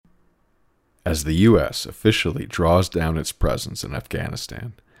As the U.S. officially draws down its presence in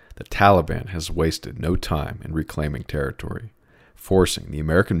Afghanistan, the Taliban has wasted no time in reclaiming territory, forcing the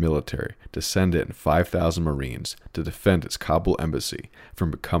American military to send in 5,000 Marines to defend its Kabul embassy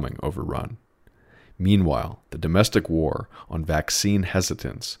from becoming overrun. Meanwhile, the domestic war on vaccine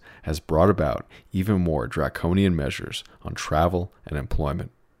hesitance has brought about even more draconian measures on travel and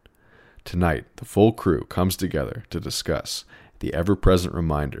employment. Tonight, the full crew comes together to discuss the ever-present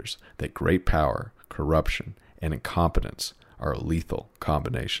reminders that great power, corruption, and incompetence are lethal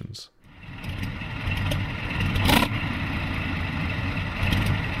combinations.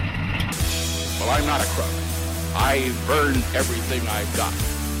 Well, I'm not a crook. I've earned everything I've got.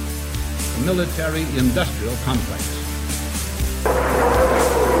 The military-industrial complex.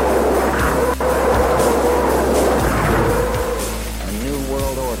 A new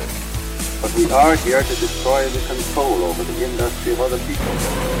world order. But we are here to destroy the control over the industry of other people.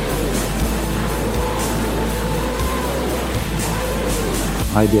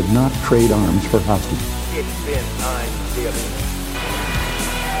 I did not trade arms for hostages. Ich bin ein Tier.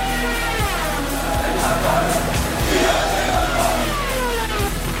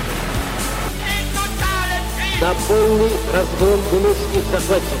 На полный разгром гнусных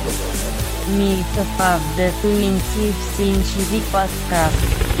захватчиков. Мифов документив Century подкаст.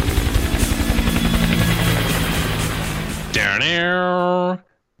 Down.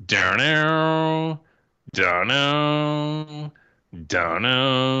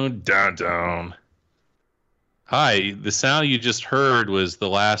 Hi, the sound you just heard was the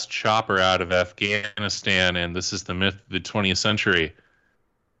last chopper out of Afghanistan, and this is the myth of the 20th century.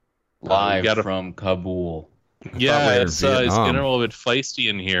 Live from Kabul. Yeah, it's getting a little bit feisty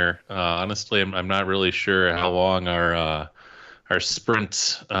in here. Honestly, I'm not really sure how long our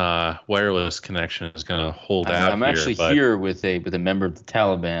Sprint wireless connection is going to hold out. I'm actually here with a member of the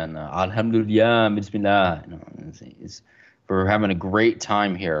Taliban. Alhamdulillah, Bismillah. We're having a great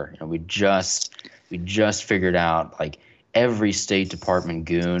time here. We just figured out like every State Department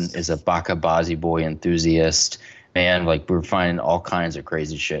goon is a Bakabazi boy enthusiast. Man, like we're finding all kinds of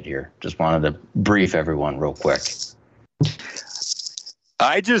crazy shit here. Just wanted to brief everyone real quick.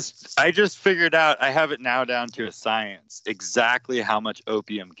 I just figured out, I have it now down to a science, exactly how much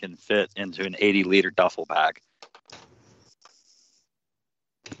opium can fit into an 80-liter duffel bag.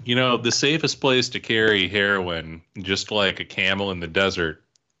 You know, the safest place to carry heroin, just like a camel in the desert,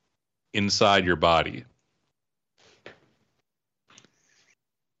 inside your body.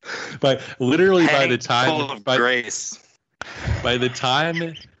 But literally by the time by the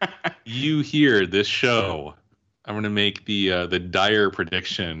time you hear this show, I'm going to make the dire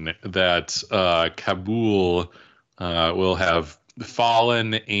prediction that Kabul will have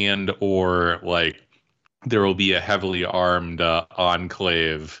fallen, and or like there will be a heavily armed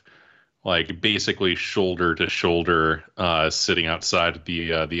enclave, like basically shoulder to shoulder, sitting outside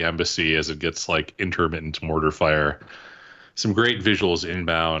the embassy as it gets like intermittent mortar fire. Some great visuals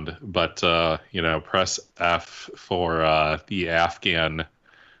inbound, but press F for the Afghan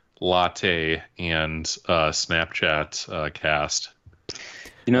latte and Snapchat cast.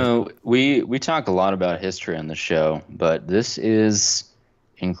 We talk a lot about history on the show, but this is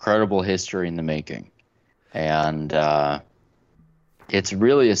incredible history in the making, and it's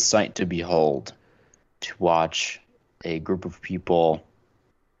really a sight to behold to watch a group of people,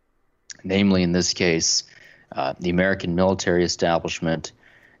 namely in this case the American military establishment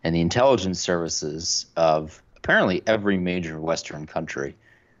and the intelligence services of apparently every major Western country,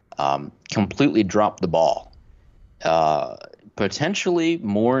 completely drop the ball. Potentially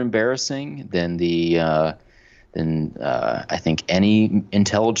more embarrassing than I think any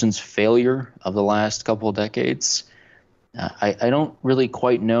intelligence failure of the last couple of decades. I don't really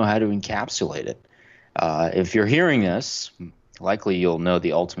quite know how to encapsulate it. If you're hearing this, likely you'll know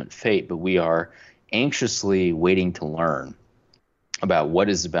the ultimate fate, but we are anxiously waiting to learn about what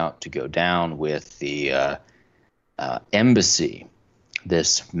is about to go down with the embassy,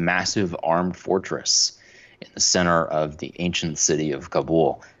 this massive armed fortress in the center of the ancient city of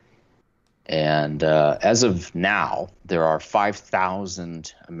Kabul. And as of now, there are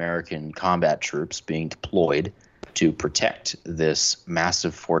 5,000 American combat troops being deployed to protect this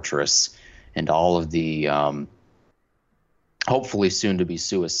massive fortress and all of the hopefully soon to be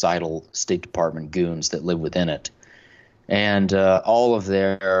suicidal State Department goons that live within it. And all of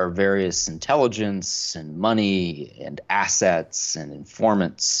their various intelligence and money and assets and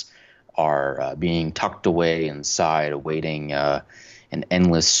informants are being tucked away inside, awaiting an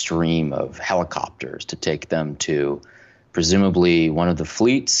endless stream of helicopters to take them to presumably one of the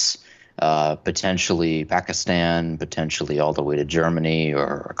fleets, potentially Pakistan, potentially all the way to Germany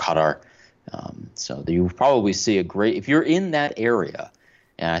or Qatar, So you probably see if you're in that area,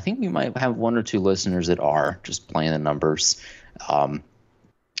 and I think we might have one or two listeners that are just playing the numbers.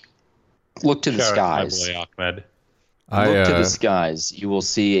 Look to the skies. My boy Ahmed. Look to the skies. You will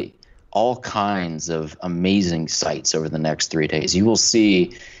see all kinds of amazing sights over the next 3 days. You will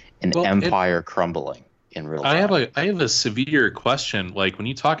see an empire crumbling in real time. I have a severe question. Like when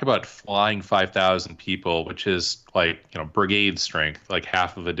you talk about flying 5,000 people, which is like, brigade strength, like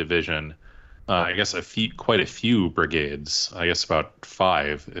half of a division. I guess quite a few brigades. I guess about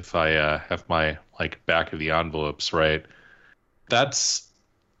 5 if I have my like back of the envelopes right. That's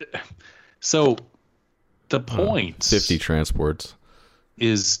so. The point 50 transports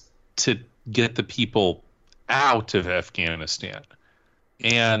is to get the people out of Afghanistan,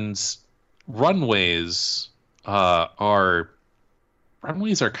 and runways are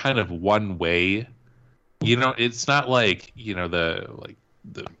kind of one way. It's not like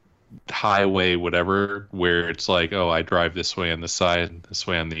the highway whatever where it's like, oh, I drive this way on the side, this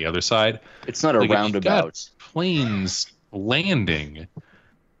way on the other side. It's not a roundabout. Planes landing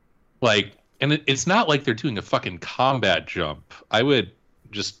like. And it's not like they're doing a fucking combat jump. I would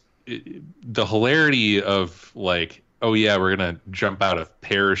the hilarity of like, oh yeah, we're going to jump out of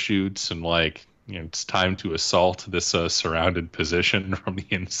parachutes and like, it's time to assault this surrounded position from the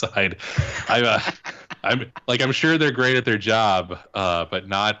inside. I'm sure they're great at their job, but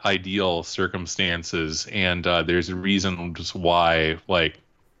not ideal circumstances. And there's a reason just why like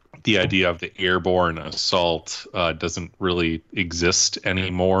the idea of the airborne assault doesn't really exist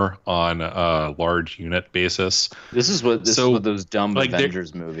anymore on a large unit basis. This is what those dumb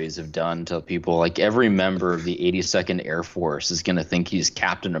Avengers movies have done to people. Like every member of the 82nd Air Force is going to think he's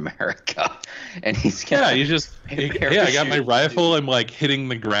Captain America, and he's gonna I got my rifle. I'm like hitting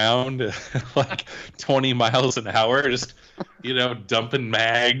the ground like 20 miles an hour, just dumping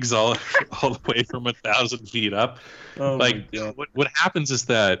mags all the way from 1,000 feet up. Oh like what happens is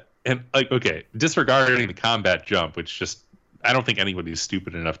that. And like, okay, disregarding the combat jump, which just, I don't think anybody's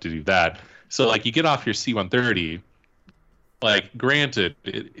stupid enough to do that. So like you get off your C-130, like granted,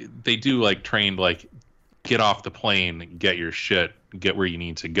 they do like trained, like get off the plane, get your shit, get where you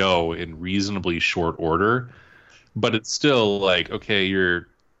need to go in reasonably short order. But it's still like, okay, you're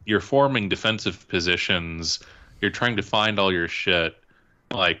forming defensive positions. You're trying to find all your shit,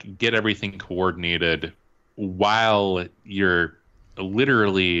 like get everything coordinated while you're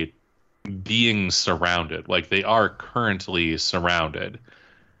literally being surrounded. Like they are currently surrounded,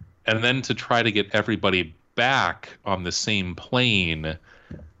 and then to try to get everybody back on the same plane,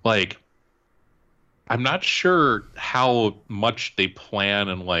 like I'm not sure how much they plan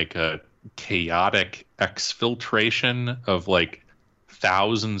in like a chaotic exfiltration of like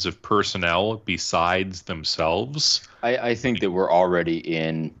thousands of personnel besides themselves. I think that we're already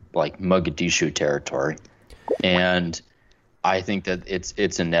in like Mogadishu territory, and I think that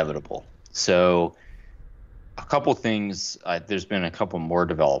it's inevitable. So a couple things, there's been a couple more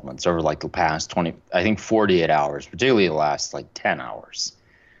developments over like the past 48 hours, particularly the last like 10 hours.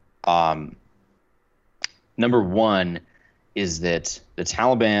 Number one is that the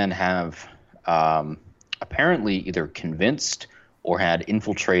Taliban have apparently either convinced or had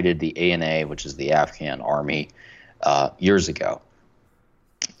infiltrated the ANA, which is the Afghan army, years ago.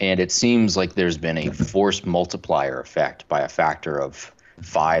 And it seems like there's been a force multiplier effect by a factor of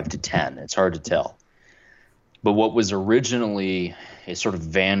 5 to 10. It's hard to tell. But what was originally a sort of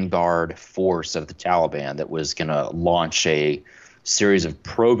vanguard force of the Taliban that was going to launch a series of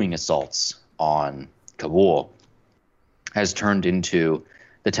probing assaults on Kabul has turned into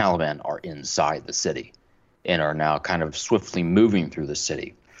the Taliban are inside the city and are now kind of swiftly moving through the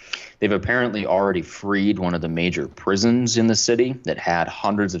city. They've apparently already freed one of the major prisons in the city that had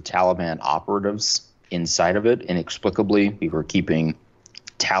hundreds of Taliban operatives inside of it. Inexplicably, we were keeping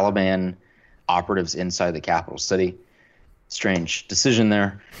Taliban operatives inside the capital city. Strange decision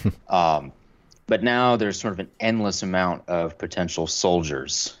there. But now there's sort of an endless amount of potential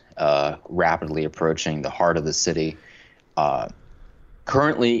soldiers rapidly approaching the heart of the city.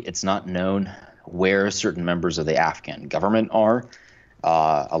 Currently, it's not known where certain members of the Afghan government are.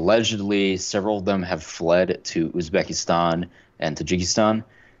 Allegedly, several of them have fled to Uzbekistan and Tajikistan.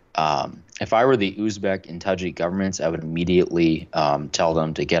 If I were the Uzbek and Tajik governments, I would immediately tell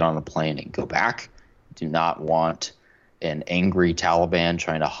them to get on a plane and go back. Do not want an angry Taliban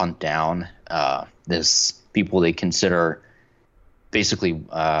trying to hunt down this people they consider basically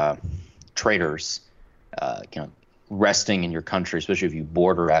traitors, resting in your country, especially if you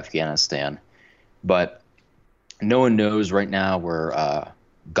border Afghanistan. But no one knows right now where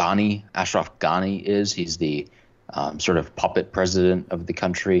Ashraf Ghani is. He's the sort of puppet president of the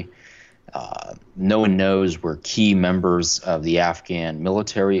country. No one knows where key members of the Afghan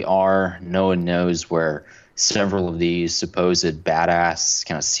military are. No one knows where several of these supposed badass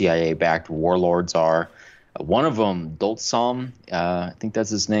kind of CIA-backed warlords are. One of them, Doltsam, I think that's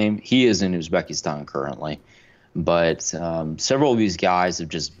his name. He is in Uzbekistan currently. But several of these guys have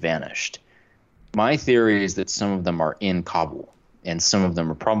just vanished. My theory is that some of them are in Kabul, and some of them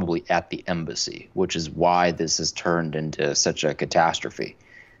are probably at the embassy, which is why this has turned into such a catastrophe.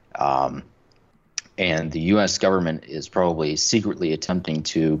 And the U.S. government is probably secretly attempting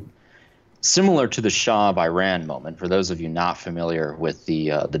to, similar to the Shah of Iran moment, for those of you not familiar with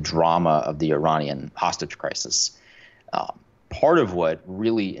the drama of the Iranian hostage crisis, part of what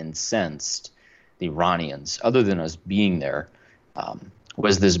really incensed the Iranians, other than us being there,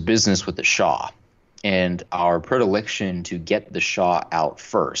 was this business with the Shah and our predilection to get the Shah out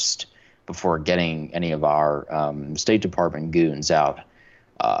first before getting any of our State Department goons out,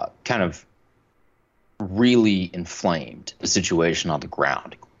 kind of really inflamed the situation on the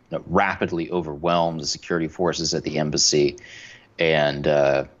ground. Rapidly overwhelmed the security forces at the embassy, and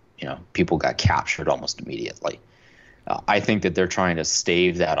people got captured almost immediately. I think that they're trying to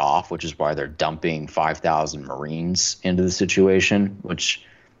stave that off, which is why they're dumping 5,000 Marines into the situation, which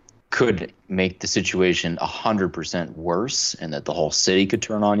could make the situation 100% worse, and that the whole city could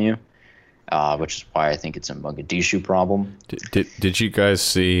turn on you. Which is why I think it's a Mogadishu problem. Did you guys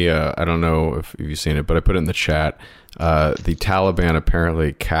see, I don't know if you've seen it, but I put it in the chat, the Taliban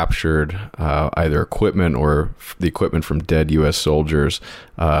apparently captured either equipment or the equipment from dead U.S. soldiers,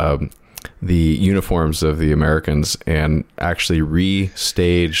 the uniforms of the Americans, and actually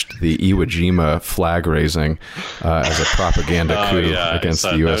restaged the Iwo Jima flag raising as a propaganda coup against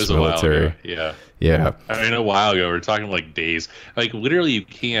the U.S. military. Yeah. I mean, a while ago, we were talking like days. Like, literally, you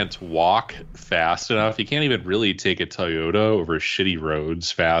can't walk fast enough. You can't even really take a Toyota over shitty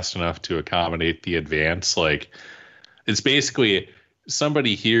roads fast enough to accommodate the advance. Like, it's basically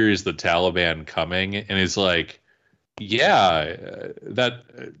somebody hears the Taliban coming and is like, yeah,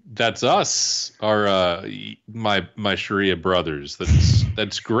 that's us, our my Sharia brothers.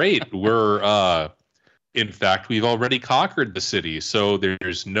 That's great. We're in fact, we've already conquered the city, so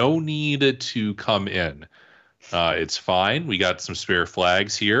there's no need to come in. It's fine. We got some spare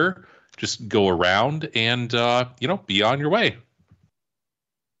flags here. Just go around and, be on your way.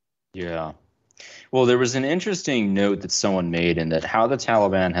 Yeah. Well, there was an interesting note that someone made in that how the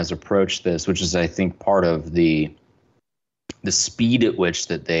Taliban has approached this, which is, I think, part of the speed at which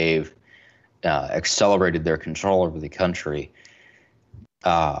that they've accelerated their control over the country.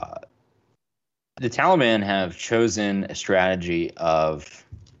 The Taliban have chosen a strategy of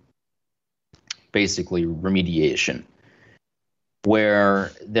basically remediation,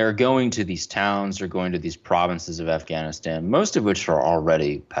 where they're going to these towns or going to these provinces of Afghanistan, most of which are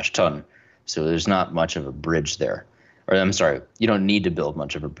already Pashtun, so there's not much of a bridge there. Or I'm sorry, you don't need to build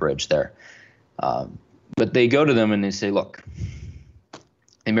much of a bridge there. But they go to them and they say, look,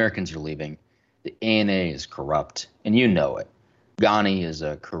 the Americans are leaving. The ANA is corrupt, and you know it. Ghani is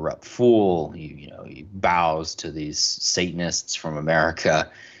a corrupt fool. He bows to these Satanists from America,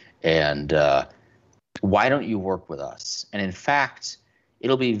 and why don't you work with us? And in fact,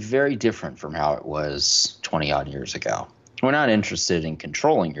 it'll be very different from how it was 20 odd years ago. We're not interested in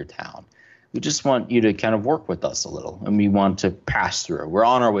controlling your town. We just want you to kind of work with us a little, and we want to pass through. We're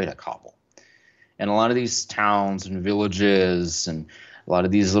on our way to Kabul. And a lot of these towns and villages and a lot of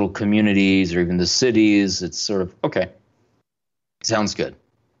these little communities or even the cities, it's sort of, okay, sounds good.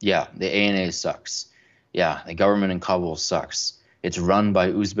 Yeah, the ANA sucks. Yeah, the government in Kabul sucks. It's run by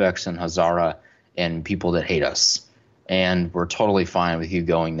Uzbeks and Hazara and people that hate us. And we're totally fine with you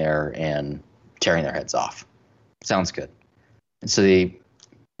going there and tearing their heads off. Sounds good. And so it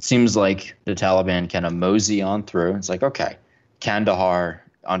seems like the Taliban kind of mosey on through. It's like, okay, Kandahar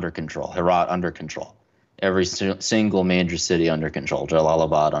under control, Herat under control, every single major city under control,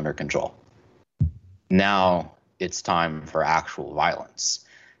 Jalalabad under control. Now it's time for actual violence.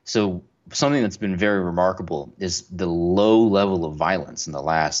 So something that's been very remarkable is the low level of violence in the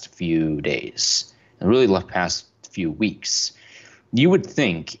last few days, and really the past few weeks. You would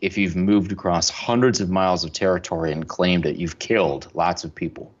think if you've moved across hundreds of miles of territory and claimed it, you've killed lots of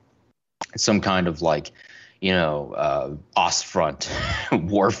people. Some kind of like, Ostfront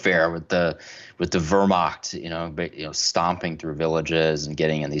warfare with the Wehrmacht, stomping through villages and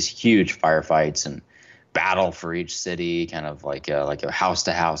getting in these huge firefights and battle for each city, kind of like a house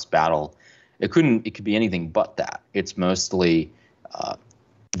to house battle. It could be anything but that. It's mostly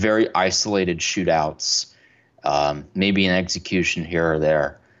very isolated shootouts, maybe an execution here or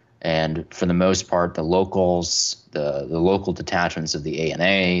there. And for the most part, the locals, the local detachments of the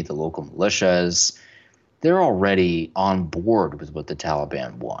ANA, the local militias, they're already on board with what the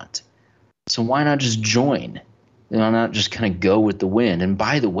Taliban want. So why not just join? Not just kind of go with the wind. And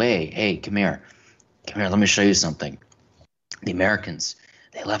by the way, hey, come here, let me show you something. The Americans,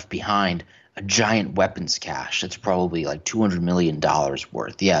 they left behind a giant weapons cache that's probably like $200 million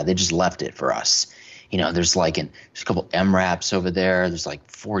worth. Yeah, they just left it for us. There's a couple MRAPs over there. There's like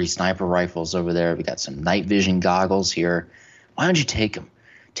 40 sniper rifles over there. We got some night vision goggles here. Why don't you take them?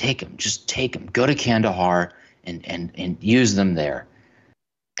 Just take them. Go to Kandahar and use them there.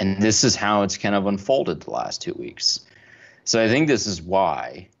 And this is how it's kind of unfolded the last 2 weeks. So I think this is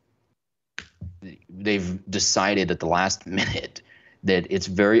why they've decided at the last minute that it's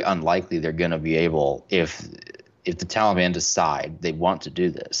very unlikely they're going to be able, if the Taliban decide they want to do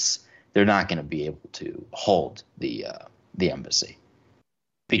this, they're not going to be able to hold the embassy,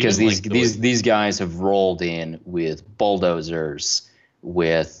 because these guys have rolled in with bulldozers,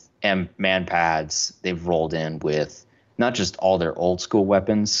 with man pads. They've rolled in with not just all their old school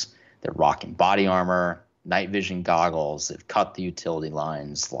weapons. They're rocking body armor, night vision goggles. They've cut the utility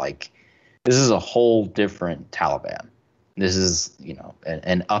lines. Like, this is a whole different Taliban. This is,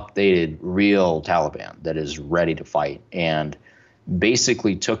 an updated, real Taliban that is ready to fight, and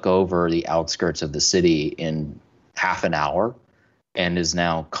basically took over the outskirts of the city in half an hour, and is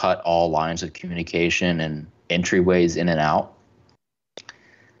now cut all lines of communication and entryways in and out.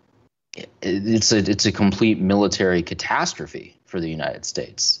 It's a complete military catastrophe for the United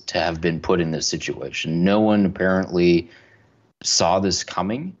States to have been put in this situation. No one apparently saw this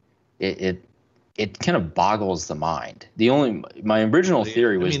coming. It kind of boggles the mind. My original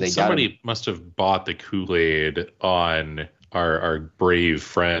theory was somebody must have bought the Kool-Aid on our brave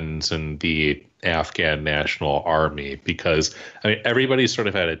friends in the Afghan National Army, because everybody sort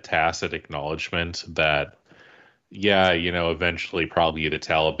of had a tacit acknowledgement that, eventually probably the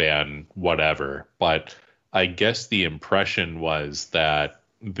Taliban, whatever. But I guess the impression was that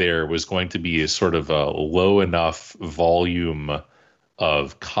there was going to be a sort of a low enough volume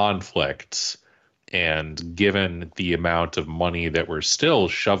of conflicts, and given the amount of money that we're still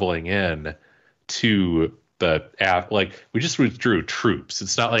shoveling in to we just withdrew troops.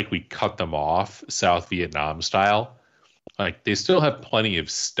 It's not like we cut them off South Vietnam style. Like, they still have plenty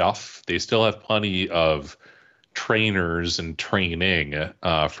of stuff. They still have plenty of trainers and training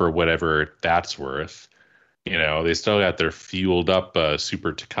for whatever that's worth. They still got their fueled up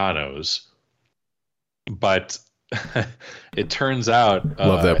Super Tucanos. But it turns out...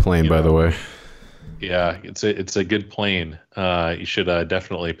 Love that plane, by the way. Yeah, it's a good plane. You should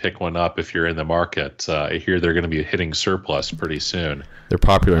definitely pick one up if you're in the market. I hear they're going to be hitting surplus pretty soon. They're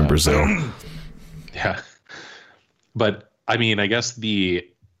popular in Brazil. Yeah, but I guess the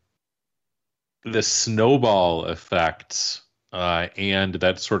snowball effect and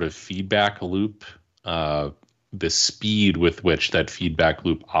that sort of feedback loop, the speed with which that feedback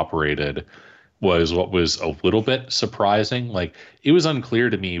loop operated was what was a little bit surprising. Like, it was unclear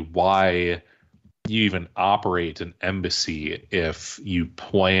to me why you even operate an embassy if you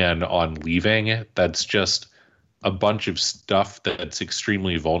plan on leaving. That's just a bunch of stuff that's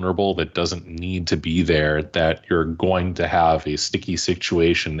extremely vulnerable that doesn't need to be there, that you're going to have a sticky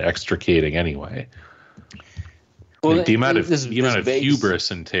situation extricating anyway. Well, the amount of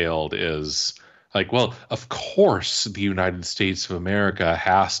hubris entailed is like, well, of course the United States of America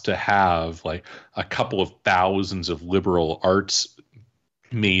has to have like a couple of thousands of liberal arts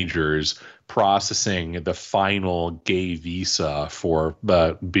majors processing the final gay visa for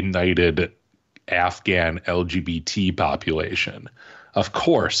the benighted Afghan LGBT population. Of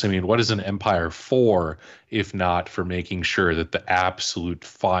course. What is an empire for if not for making sure that the absolute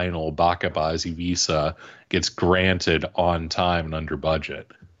final Bakabazi visa gets granted on time and under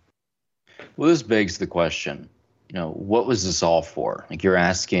budget? Well, this begs the question, what was this all for? Like, you're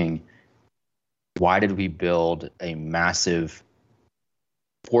asking, why did we build a massive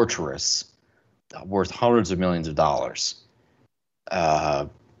fortress worth hundreds of millions of dollars?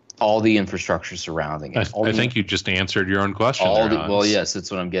 All the infrastructure surrounding it. I think you just answered your own question. Well, yes, that's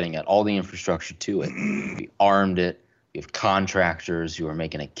what I'm getting at. All the infrastructure to it. We armed it. We have contractors who are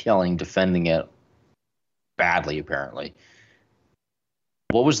making a killing defending it badly, apparently.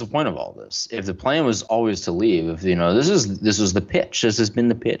 What was the point of all this? If the plan was always to leave, if this was the pitch. This has been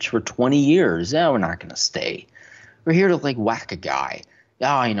the pitch for 20 years. Yeah, we're not going to stay. We're here to whack a guy.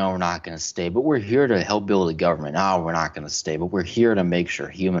 We're not going to stay, but we're here to help build a government. We're not going to stay, but we're here to make sure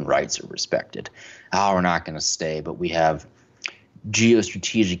human rights are respected. We're not going to stay, but we have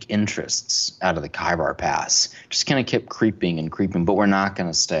geostrategic interests out of the Khyber Pass. Just kind of kept creeping and creeping, but we're not going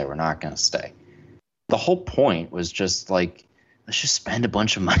to stay. We're not going to stay. The whole point was just like, let's just spend a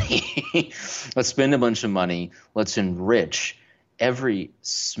bunch of money. Let's spend a bunch of money. Let's enrich every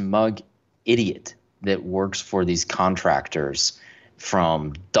smug idiot that works for these contractors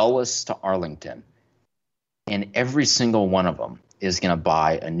from Dulles to Arlington. And every single one of them is going to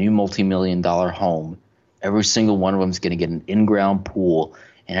buy a new multi-million-dollar home. Every single one of them is going to get an in-ground pool.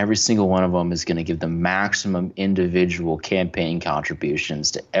 And every single one of them is going to give the maximum individual campaign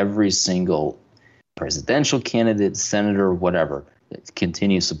contributions to every single presidential candidate, senator, whatever, that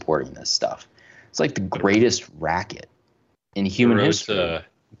continues supporting this stuff. It's like the greatest racket in human history. The road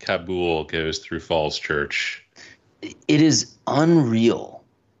to Kabul goes through Falls Church. It is unreal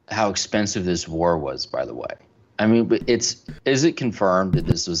how expensive this war was, by the way. I mean, but is it confirmed that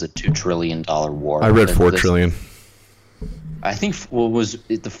this was a $2 trillion war? I read $4 trillion. I think, was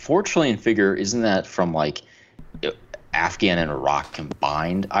it the $4 trillion figure? Isn't that from like Afghan and Iraq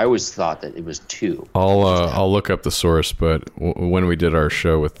combined? I always thought that it was 2. I'll look up the source, but when we did our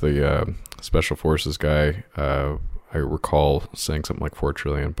show with the Special Forces guy, I recall saying something like $4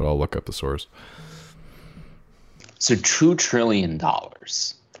 trillion, but I'll look up the source. So $2 trillion.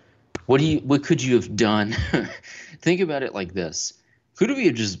 What could you have done? Think about it like this. Could we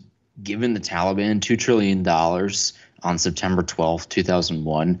have just given the Taliban $2 trillion on September 12th,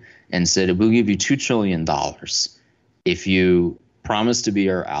 2001, and said, we'll give you $2 trillion if you promise to be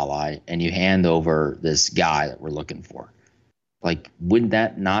our ally and you hand over this guy that we're looking for? Like, would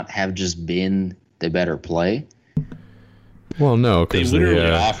that not have just been the better play? Well, no, they because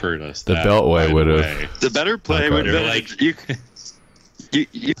literally offered us the that, Beltway would have. The better play would have been like, you could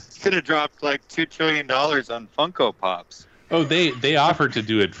have dropped like $2 trillion on Funko Pops. Oh, they offered to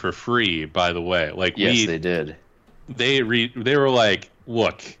do it for free, by the way. Like, yes, they did. They were like,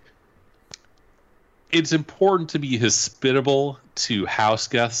 look, it's important to be hospitable to house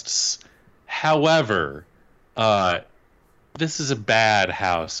guests. However, this is a bad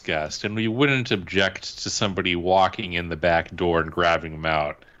house guest, and we wouldn't object to somebody walking in the back door and grabbing them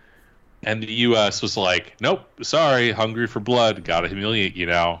out. And the U.S. was like, nope, sorry, hungry for blood, gotta humiliate you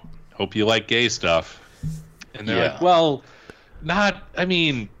now. Hope you like gay stuff. And they're like, well,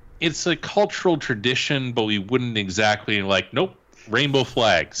 it's a cultural tradition, but we wouldn't exactly, like, nope, rainbow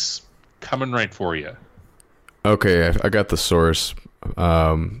flags, coming right for you. Okay, I got the source,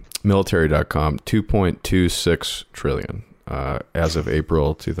 military.com, 2.26 trillion as of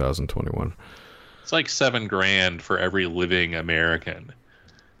April 2021. It's like $7,000 for every living American.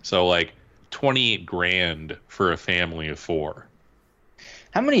 So like $28,000 for a family of 4.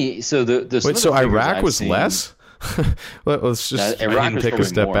 How many? So the wait. So Iraq was less. Let's just take a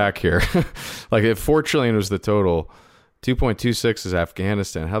step back here. Like if $4 trillion was the total, 2.26 is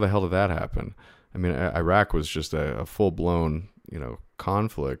Afghanistan. How the hell did that happen? I mean, Iraq was just a full blown,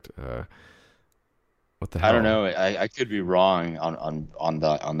 conflict. What the hell? I don't know. I could be wrong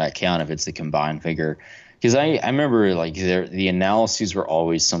on that count if it's the combined figure. Because I remember like the analyses were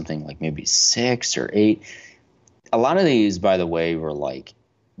always something like maybe 6 or 8. A lot of these, by the way, were like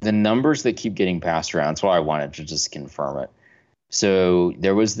the numbers that keep getting passed around. That's why I wanted to just confirm it. So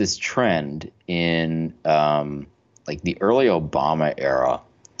there was this trend in like the early Obama era.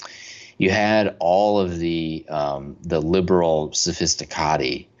 You had all of the liberal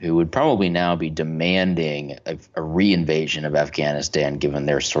sophisticati who would probably now be demanding a reinvasion of Afghanistan given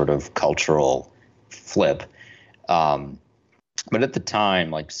their sort of cultural flip. But at the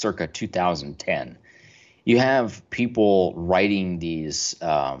time, like circa 2010, you have people writing these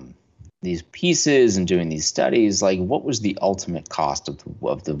pieces and doing these studies. Like, what was the ultimate cost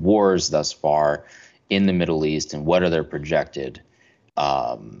of the wars thus far in the Middle East, and what are their projected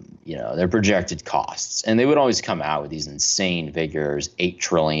costs? And they would always come out with these insane figures, 8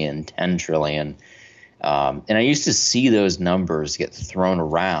 trillion, 10 trillion. And I used to see those numbers get thrown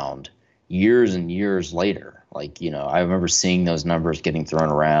around years and years later. Like, I remember seeing those numbers getting thrown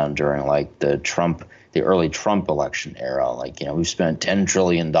around during like the early Trump election era. Like, we've spent $10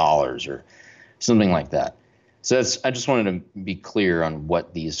 trillion or something like that. So I just wanted to be clear on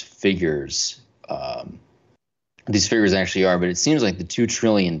what these figures actually are. But it seems like the 2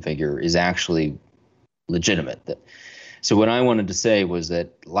 trillion figure is actually legitimate. So what I wanted to say was that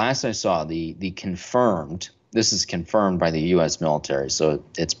last I saw the confirmed, this is confirmed by the U.S. military, so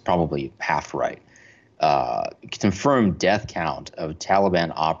it's probably half right. Confirmed death count of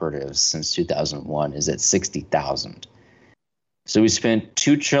Taliban operatives since 2001 is at 60,000. So we spent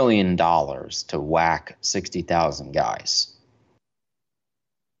 $2 trillion to whack 60,000 guys.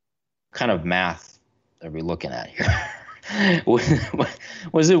 What kind of math are we looking at here?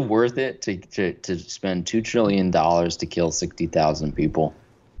 Was it worth it to spend $2 trillion to kill 60,000 people?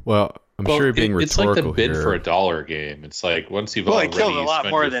 Well, I'm sure you're being it's like the rhetorical bid here. for a dollar game. It's like once you've Well, it killed a already lot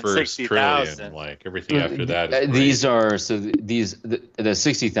spent more your than first 60,000. trillion, like everything after that is These great. are the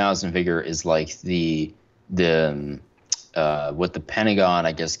 60,000 figure is like the what the Pentagon,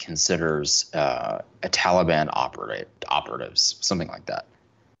 I guess, considers a Taliban operatives, something like that.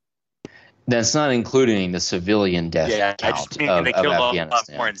 That's not including the civilian death count I just mean of they killed a lot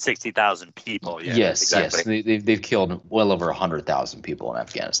Afghanistan. more than 60,000 people. Yeah, yes, exactly. yes, they've killed well over 100,000 people in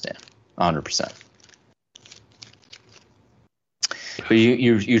Afghanistan, 100%. But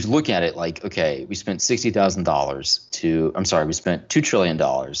you look at it like, okay, we spent $60,000 to, I'm sorry, we spent $2 trillion,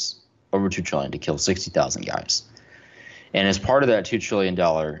 over $2 trillion to kill 60,000 guys. And as part of that $2 trillion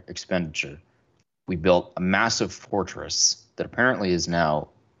expenditure, we built a massive fortress that apparently is now,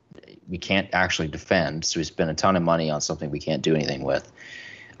 we can't actually defend. So we spent a ton of money on something we can't do anything with.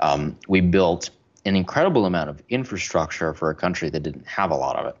 We built an incredible amount of infrastructure for a country that didn't have a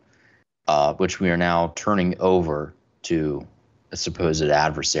lot of it, which we are now turning over to a supposed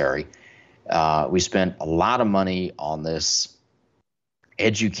adversary. We spent a lot of money on this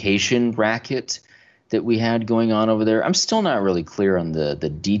education racket that we had going on over there. I'm still not really clear on the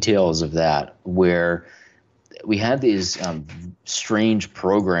details of that, where we had these strange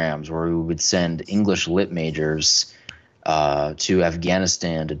programs where we would send English lit majors to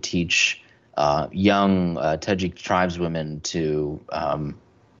Afghanistan to teach young Tajik tribeswomen to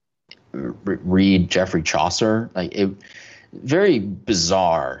read Geoffrey Chaucer. Very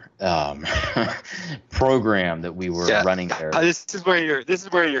bizarre program that we were running there. This is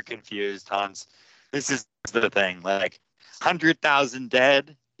where you're confused, Hans. This is the thing. Like 100,000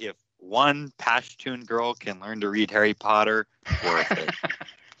 dead. If one Pashtun girl can learn to read Harry Potter, worth it.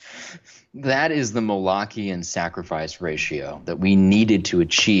 That is the Molachian sacrifice ratio that we needed to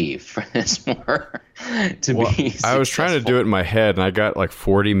achieve for this war to be successful. I was trying to do it in my head, and I got like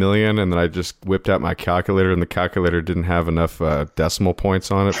 40 million, and then I just whipped out my calculator, and the calculator didn't have enough decimal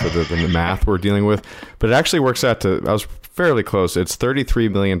points on it for the math we're dealing with. But it actually works out to, I was fairly close. It's $33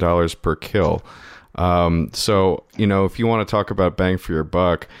 million per kill. So, if you want to talk about bang for your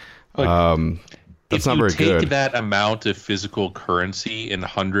buck, that's not very good. If you take that amount of physical currency in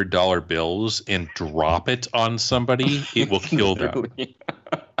 $100 bills and drop it on somebody, it will kill them.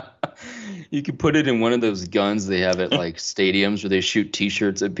 You could put it in one of those guns they have at like stadiums where they shoot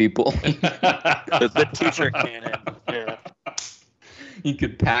T-shirts at people. the T-shirt cannon. Yeah. You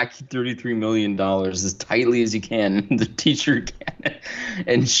could pack $33 million as tightly as you can in the T-shirt cannon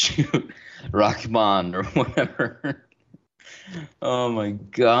and shoot Rahman or whatever. Oh my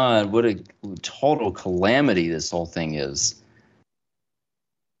God, what a total calamity this whole thing is.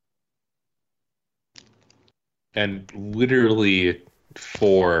 And literally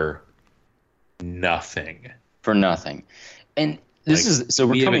for nothing. For nothing. And this is, so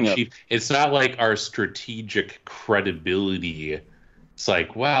we're coming up. It's not like our strategic credibility. It's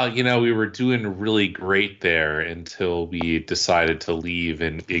like, wow, we were doing really great there until we decided to leave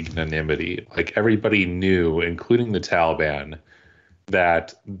in ignominy. Like everybody knew, including the Taliban,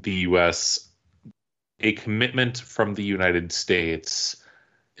 that the U.S., a commitment from the United States,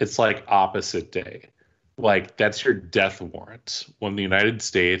 it's like opposite day. Like that's your death warrant. When the United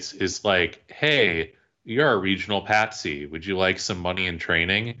States is like, hey, you're a regional patsy. Would you like some money and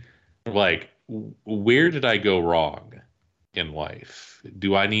training? Like, where did I go wrong in life?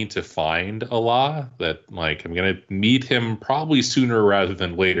 Do I need to find Allah that like I'm going to meet him probably sooner rather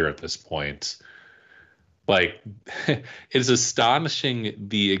than later at this point? Like, it's astonishing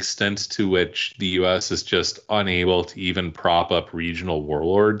the extent to which the U.S. is just unable to even prop up regional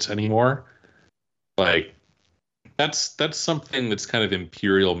warlords anymore. Like, that's something that's kind of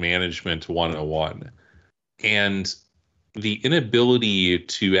imperial management 101. And the inability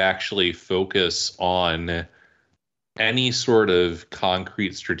to actually focus on any sort of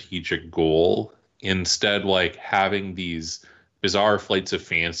concrete strategic goal, instead like having these bizarre flights of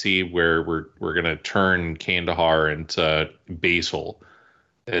fancy where we're gonna turn Kandahar into Basel.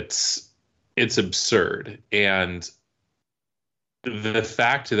 It's absurd. And the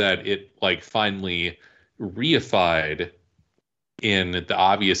fact that it like finally reified in the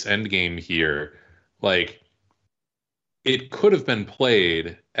obvious endgame here, like it could have been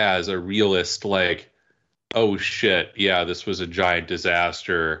played as a realist, like, oh shit, yeah, this was a giant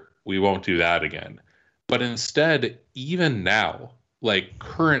disaster, we won't do that again. But instead, even now, like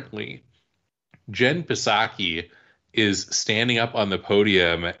currently, Jen Psaki is standing up on the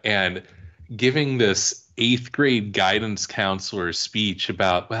podium and giving this eighth grade guidance counselor speech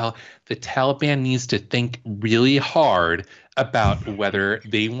about, well, the Taliban needs to think really hard about whether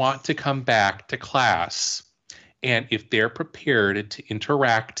they want to come back to class and if they're prepared to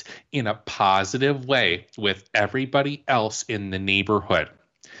interact in a positive way with everybody else in the neighborhood.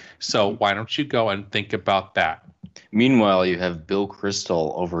 So why don't you go and think about that? Meanwhile, you have Bill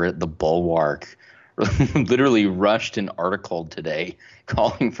Kristol over at the Bulwark literally rushed an article today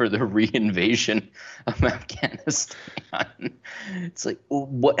calling for the reinvasion of Afghanistan. It's like,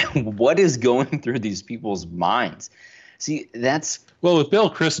 what is going through these people's minds? See, that's... Well, with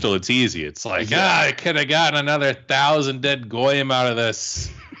Bill Kristol, it's easy. It's like, I could have gotten another 1,000 dead goyim out of this.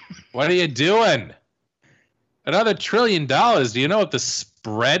 What are you doing? Another $1 trillion. Do you know what the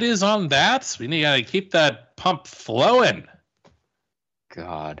spread is on that? We need to keep that pump flowing.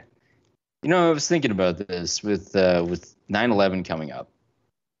 God. You know, I was thinking about this with 9/11 coming up.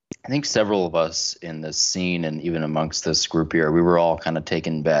 I think several of us in this scene and even amongst this group here, we were all kind of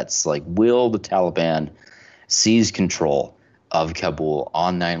taking bets. Like, will the Taliban seize control of Kabul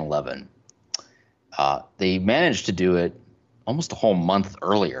on 9/11? They managed to do it almost a whole month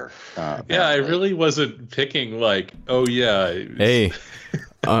earlier. Yeah, I really wasn't picking like, oh yeah. Hey,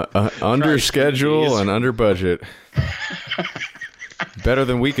 under schedule and under budget. Better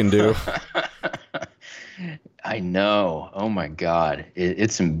than we can do. I know. Oh my God.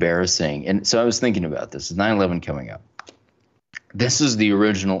 It's embarrassing. And so I was thinking about this. 9/11 coming up. This is the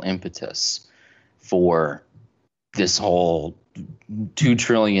original impetus for this whole $2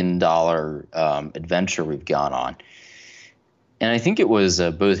 trillion adventure we've gone on. And I think it was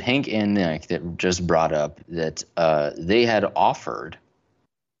both Hank and Nick that just brought up that they had offered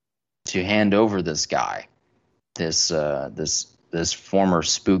to hand over this guy, this former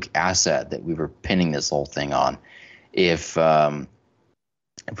spook asset that we were pinning this whole thing on, if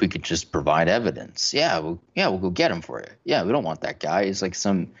we could just provide evidence. We'll go get him for you. Yeah, we don't want that guy. He's like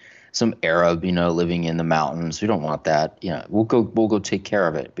some Arab, living in the mountains. We don't want that. We'll go take care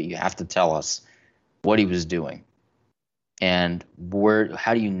of it, but you have to tell us what he was doing. And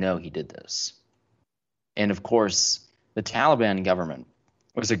how do you know he did this? And of course, the Taliban government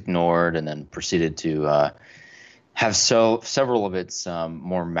was ignored and then proceeded to have several of its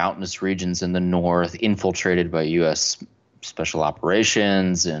more mountainous regions in the north infiltrated by U.S. special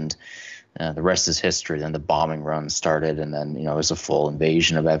operations, and the rest is history. Then the bombing run started, and then it was a full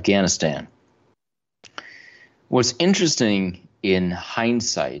invasion of Afghanistan. What's interesting in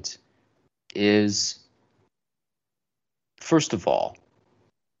hindsight is, first of all,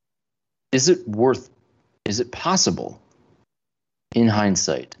 is it possible in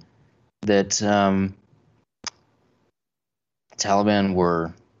hindsight that Taliban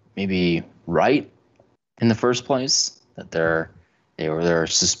were maybe right in the first place? That their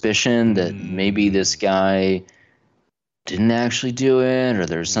suspicion that maybe this guy didn't actually do it, or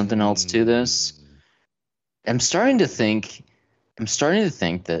there's something else to this? I'm starting to think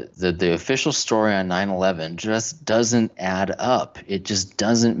that the official story on 9/11 just doesn't add up. It just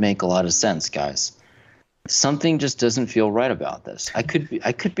doesn't make a lot of sense, guys. Something just doesn't feel right about this. I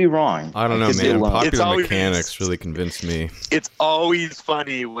could be wrong. I don't know, man. Popular mechanics really convinced me. It's always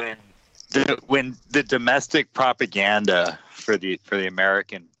funny when the domestic propaganda for the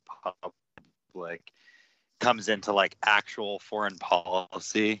American public comes into like actual foreign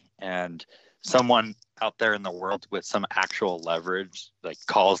policy, and someone out there in the world with some actual leverage like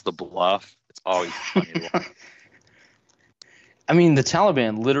calls the bluff. It's always funny. I mean, the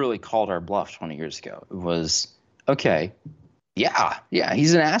Taliban literally called our bluff 20 years ago. It was, okay, yeah,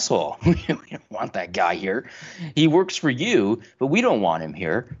 he's an asshole. We don't want that guy here. He works for you, but we don't want him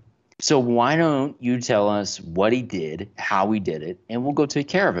here. So why don't you tell us what he did, how he did it, and we'll go take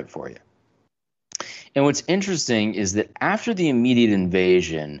care of it for you. And what's interesting is that after the immediate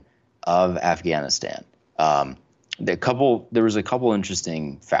invasion of Afghanistan, there was a couple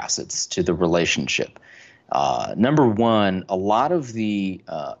interesting facets to the relationship. Number one, a lot of the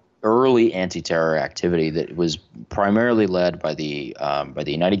early anti-terror activity that was primarily led by the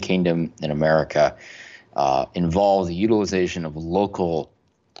United Kingdom and America involved the utilization of local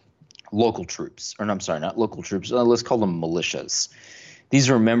troops, or no, I'm sorry, not local troops. Let's call them militias. These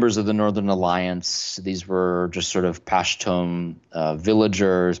were members of the Northern Alliance. These were just sort of Pashtun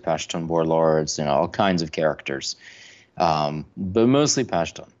villagers, Pashtun warlords, all kinds of characters, but mostly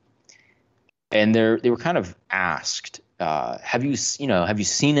Pashtun. And they were kind of asked, have you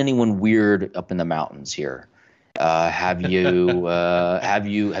seen anyone weird up in the mountains here? Have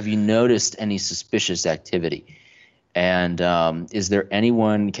you noticed any suspicious activity? And is there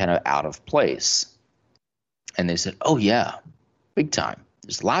anyone kind of out of place? And they said, oh yeah, big time.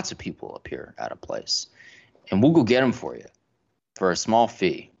 There's lots of people up here out of place. and we'll go get them for you for a small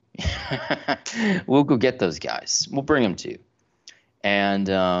fee. We'll go get those guys. We'll bring them to you.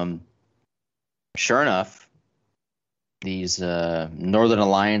 And sure enough, these Northern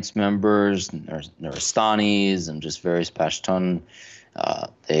Alliance members, Nuristanis, and just various Pashtun,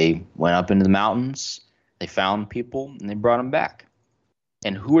 they went up into the mountains, they found people, and they brought them back.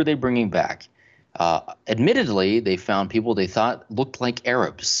 And who are they bringing back? Admittedly, they found people they thought looked like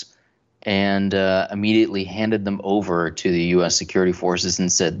Arabs, and immediately handed them over to the U.S. security forces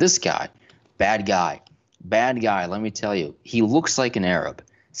and said, this guy, bad guy, let me tell you, he looks like an Arab.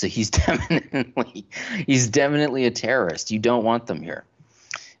 So he's definitely a terrorist. You don't want them here.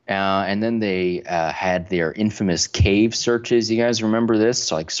 And then they had their infamous cave searches. You guys remember this?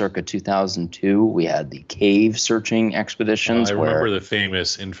 So, like circa 2002, we had the cave searching expeditions. I remember the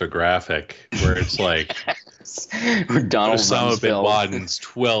famous infographic where it's like where Donald Osama bin Laden's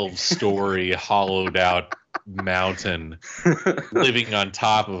 12-story hollowed out mountain living on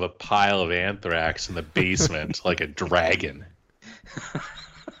top of a pile of anthrax in the basement like a dragon.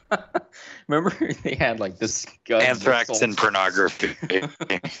 Remember they had like this anthrax and pornography.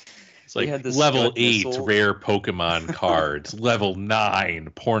 It's like level 8 rare Pokemon cards, level 9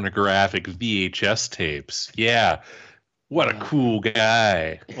 pornographic VHS tapes. Yeah, what a cool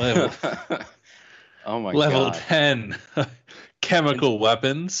guy. Oh my level God. 10 chemical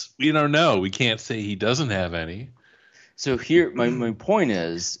weapons. We don't know. We can't say he doesn't have any. So here, my point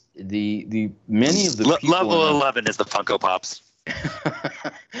is the many of the people level 11 is the Funko Pops.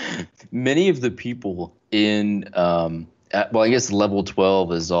 Many of the people in well, I guess level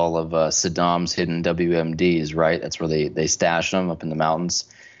 12 is all of Saddam's hidden WMDs, right? That's where they stash them up in the mountains.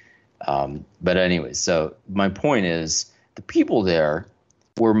 But anyway, so my point is the people there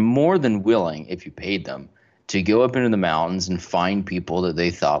were more than willing, if you paid them, to go up into the mountains and find people that they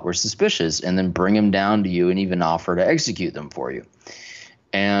thought were suspicious and then bring them down to you and even offer to execute them for you.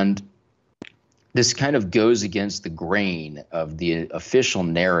 And this kind of goes against the grain of the official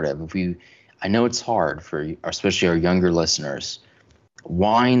narrative. I know it's hard for especially our younger listeners.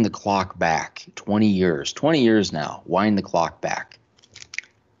 Wind the clock back 20 years now. Wind the clock back.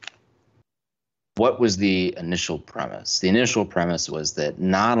 What was the initial premise? The initial premise was that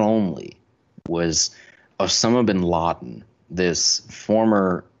not only was Osama bin Laden, this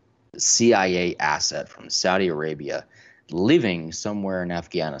former CIA asset from Saudi Arabia, living somewhere in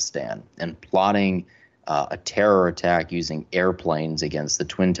Afghanistan and plotting a terror attack using airplanes against the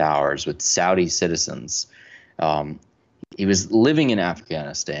Twin Towers with Saudi citizens. He was living in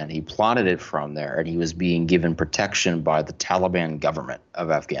Afghanistan. He plotted it from there, and he was being given protection by the Taliban government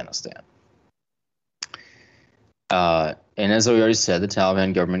of Afghanistan. And as we already said, the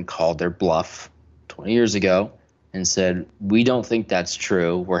Taliban government called their bluff 20 years ago and said, we don't think that's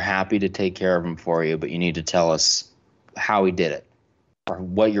true. We're happy to take care of him for you, but you need to tell us how he did it or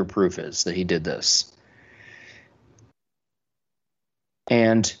what your proof is that he did this.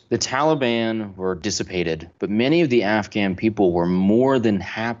 And the Taliban were dissipated, but many of the Afghan people were more than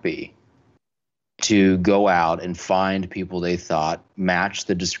happy to go out and find people they thought matched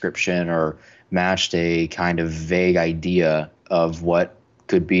the description or matched a kind of vague idea of what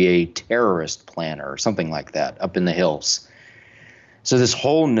could be a terrorist planner or something like that up in the hills. So this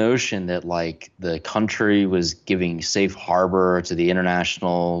whole notion that like the country was giving safe harbor to the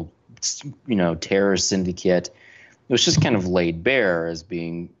international, terrorist syndicate, it was just kind of laid bare as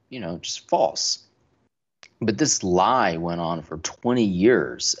being, just false. But this lie went on for 20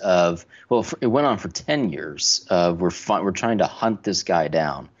 years it went on for 10 years of we're trying to hunt this guy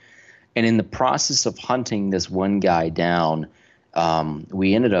down. And in the process of hunting this one guy down,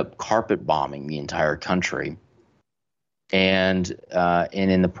 we ended up carpet bombing the entire country. And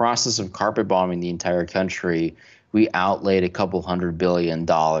in the process of carpet bombing the entire country, we outlaid $200 billion in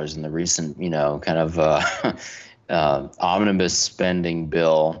the recent, kind of omnibus spending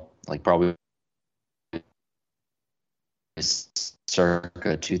bill, like probably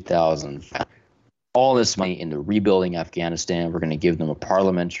circa 2005. All this money into rebuilding Afghanistan. We're going to give them a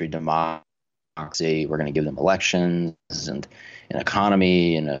parliamentary democracy. We're going to give them elections and an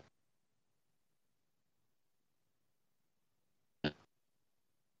economy and a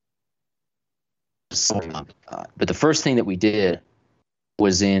but the first thing that we did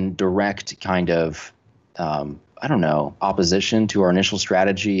was in direct kind of, opposition to our initial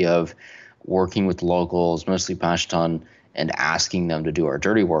strategy of working with locals, mostly Pashtun, and asking them to do our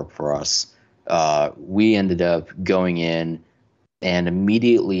dirty work for us. We ended up going in and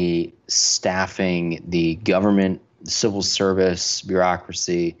immediately staffing the government, civil service,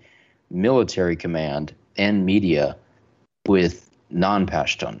 bureaucracy, military command, and media with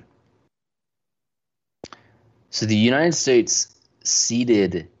non-Pashtun. So the United States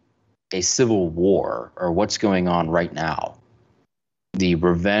seeded a civil war, or what's going on right now, the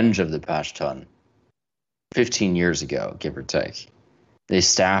revenge of the Pashtun, 15 years ago, give or take. They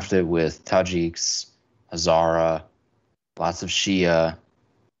staffed it with Tajiks, Hazara, lots of Shia,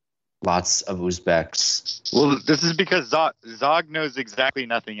 lots of Uzbeks. Well, this is because Zog knows exactly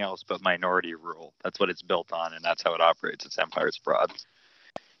nothing else but minority rule. That's what it's built on, and that's how it operates. Its empire spread.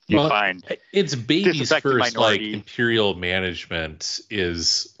 Find it's baby's first like imperial management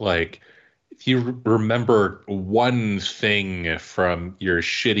is like, if you remember one thing from your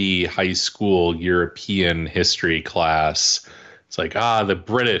shitty high school European history class, it's like, the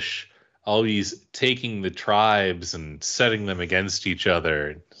British always taking the tribes and setting them against each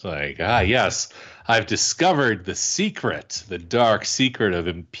other. It's like, yes, I've discovered the dark secret of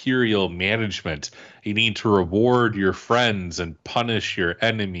imperial management. You need to reward your friends and punish your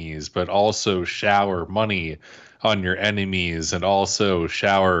enemies, but also shower money on your enemies and also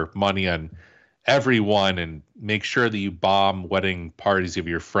shower money on everyone and make sure that you bomb wedding parties of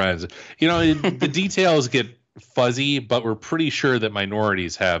your friends. The details get fuzzy, but we're pretty sure that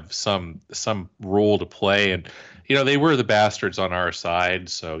minorities have some role to play. And they were the bastards on our side,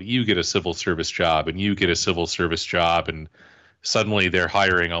 so you get a civil service job and you get a civil service job, and suddenly they're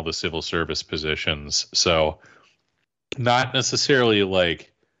hiring all the civil service positions. So not necessarily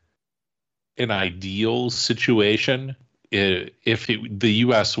like an ideal situation. If the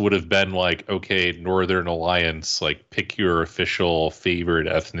U.S. would have been like, okay, Northern Alliance, like pick your official favored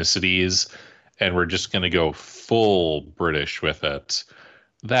ethnicities, and we're just going to go full British with it,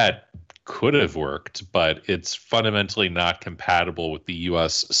 that could have worked, but it's fundamentally not compatible with the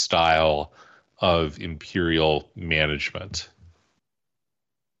U.S. style of imperial management.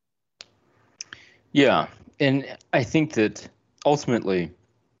 Yeah, and I think that ultimately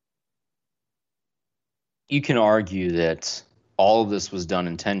you can argue that all of this was done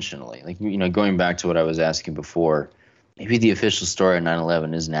intentionally. Like, going back to what I was asking before, maybe the official story of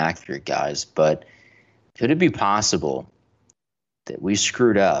 9/11 isn't accurate, guys, but could it be possible that we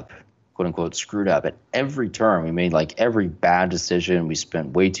screwed up, quote unquote, screwed up at every turn? We made like every bad decision. We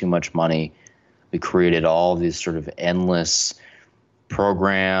spent way too much money. We created all these sort of endless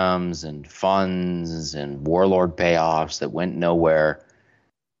programs and funds and warlord payoffs that went nowhere.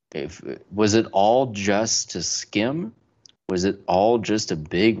 Was it all just to skim? Was it all just a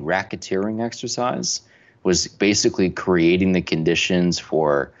big racketeering exercise? Was basically creating the conditions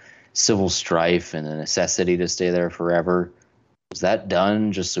for civil strife and the necessity to stay there forever? Was that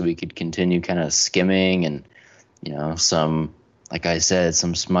done just so we could continue kind of skimming and, some, like I said,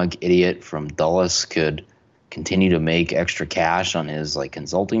 some smug idiot from Dulles could continue to make extra cash on his like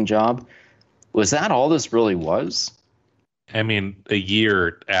consulting job? Was that all this really was? I mean, a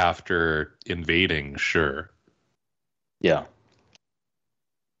year after invading, sure. Yeah.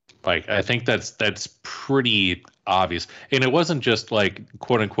 Like, I think that's pretty obvious. And it wasn't just like,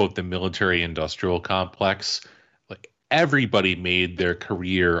 quote unquote, the military industrial complex. Like, everybody made their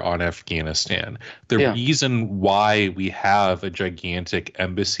career on Afghanistan. The reason why we have a gigantic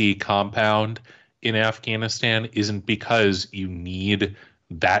embassy compound in Afghanistan isn't because you need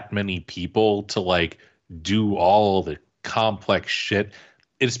that many people to like do all the complex shit.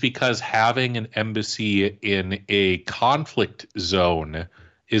 It's because having an embassy in a conflict zone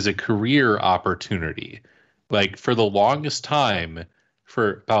is a career opportunity. Like, for the longest time,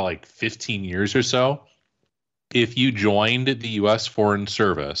 for about like 15 years or so, if you joined the U.S. Foreign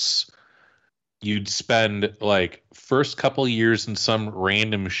Service, you'd spend like first couple years in some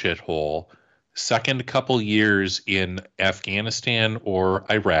random shithole, second couple years in Afghanistan or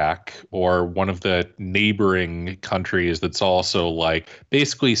Iraq or one of the neighboring countries that's also like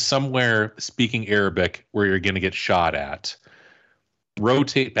basically somewhere speaking Arabic where you're going to get shot at.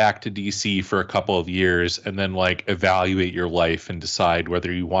 Rotate back to DC for a couple of years and then like evaluate your life and decide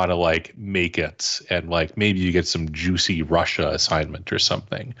whether you want to like make it, and like maybe you get some juicy Russia assignment or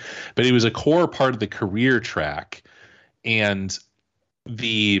something. But it was a core part of the career track, and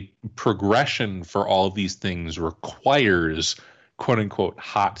the progression for all of these things requires quote unquote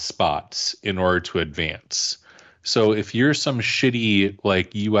hot spots in order to advance. So if you're some shitty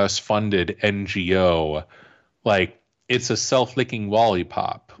like US funded NGO, like, it's a self-licking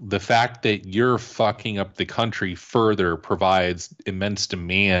lollipop. The fact that you're fucking up the country further provides immense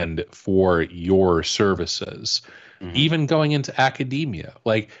demand for your services. Mm-hmm. Even going into academia,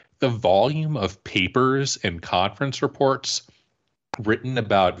 like the volume of papers and conference reports written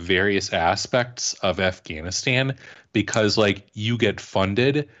about various aspects of Afghanistan, because like you get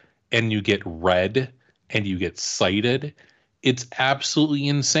funded and you get read and you get cited, it's absolutely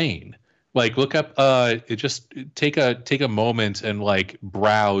insane. Like look up just take a moment and like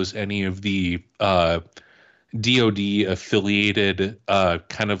browse any of the DoD affiliated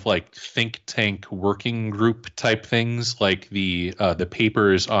kind of like think tank working group type things, like the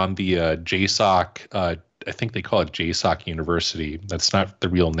papers on the JSOC. I think they call it JSOC University. That's not the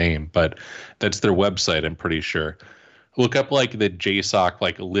real name, but that's their website, I'm pretty sure. Look up like the JSOC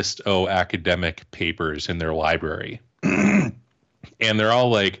like list O academic papers in their library. And they're all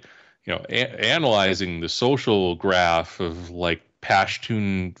like, analyzing the social graph of like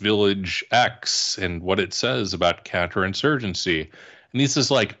Pashtun Village X and what it says about counterinsurgency. And this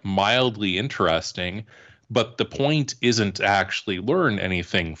is like mildly interesting, but the point isn't to actually learn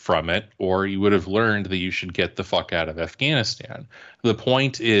anything from it, or you would have learned that you should get the fuck out of Afghanistan. The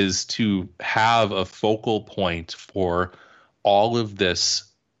point is to have a focal point for all of this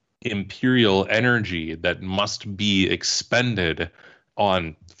imperial energy that must be expended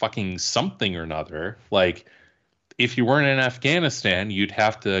on fucking something or another. Like, if you weren't in Afghanistan, you'd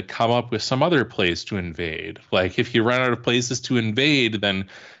have to come up with some other place to invade. Like, if you run out of places to invade, then,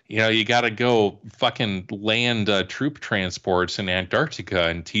 you got to go fucking land troop transports in Antarctica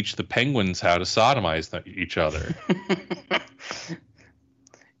and teach the penguins how to sodomize each other.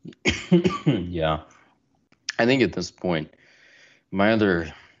 Yeah. I think at this point, my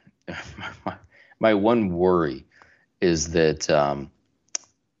one worry is that,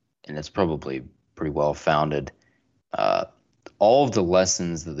 and it's probably pretty well founded, all of the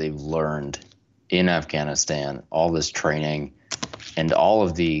lessons that they've learned in Afghanistan, all this training, and all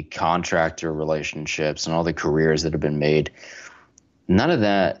of the contractor relationships and all the careers that have been made, none of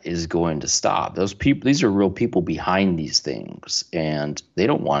that is going to stop. These are real people behind these things, and they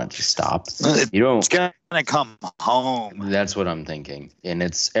don't want it to stop. It's going to come home. That's what I'm thinking. And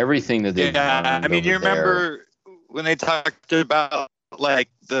it's everything that they've learned. I mean, you remember there. When they talked about like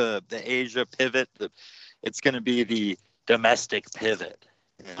the Asia pivot, it's going to be the domestic pivot.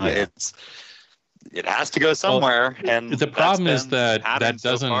 It has to go somewhere. Well, and the problem is that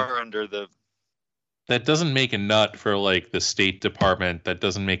doesn't that doesn't make a nut for like the State Department. That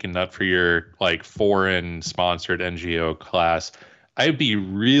doesn't make a nut for your like foreign sponsored NGO class. I'd be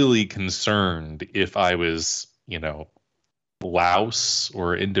really concerned if I was, Laos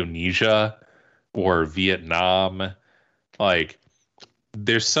or Indonesia or Vietnam. Like,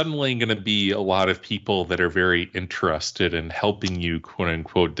 there's suddenly going to be a lot of people that are very interested in helping you, quote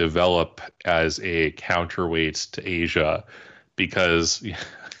unquote, develop as a counterweight to Asia, because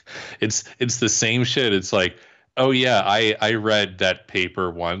it's the same shit. It's like, oh yeah, I read that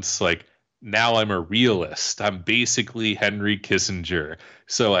paper once. Like, now I'm a realist. I'm basically Henry Kissinger.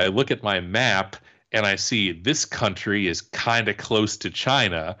 So I look at my map and I see this country is kind of close to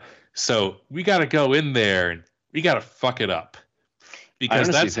China. So we got to go in there and we got to fuck it up. Because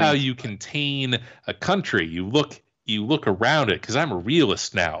that's how you contain a country. You look around it, because I'm a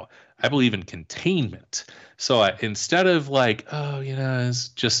realist now. I believe in containment. So instead of like, it's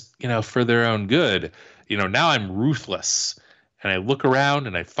just, for their own good, now I'm ruthless. And I look around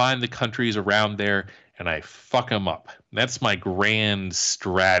and I find the countries around there and I fuck them up. That's my grand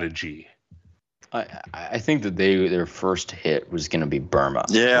strategy. I think that their first hit was going to be Burma.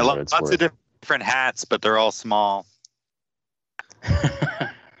 Yeah, lots of different hats, but they're all small.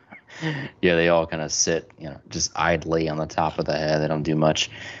 Yeah, they all kind of sit, just idly on the top of the head. They don't do much.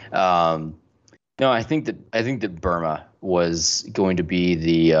 No, I think that Burma was going to be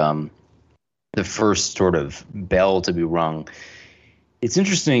the first sort of bell to be rung. It's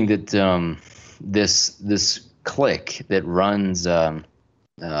interesting that this clique that runs the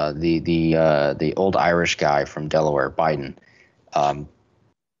old Irish guy from Delaware, Biden.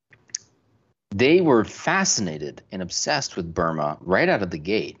 They were fascinated and obsessed with Burma right out of the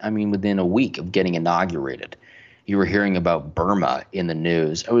gate. I mean, within a week of getting inaugurated, you were hearing about Burma in the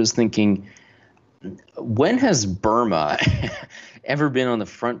news. I was thinking, when has Burma ever been on the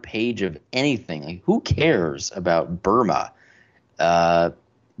front page of anything? Like, who cares about Burma? But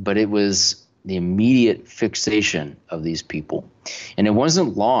it was the immediate fixation of these people. And it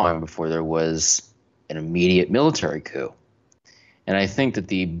wasn't long before there was an immediate military coup. And I think that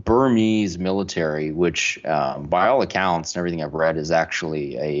the Burmese military, which by all accounts and everything I've read is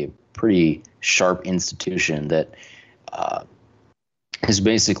actually a pretty sharp institution that is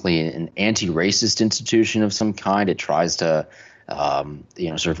basically an anti-racist institution of some kind. It tries to,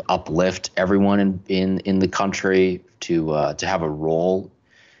 sort of uplift everyone in the country to have a role.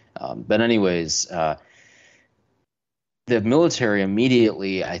 But anyways, the military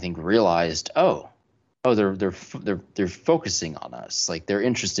immediately, I think, realized, they're focusing on us. Like, they're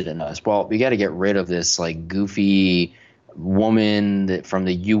interested in us. Well, we got to get rid of this like goofy woman from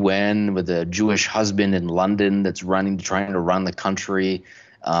the UN with a Jewish husband in London that's trying to run the country.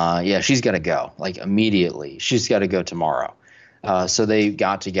 She's got to go, like, immediately. She's got to go tomorrow. So they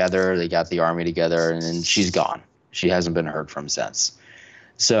got together, they got the army together, and then she's gone. She hasn't been heard from since.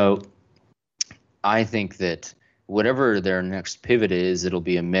 So I think that whatever their next pivot is, it'll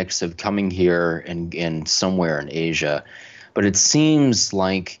be a mix of coming here and somewhere in Asia. But it seems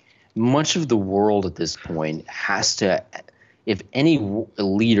like much of the world at this point has to, if any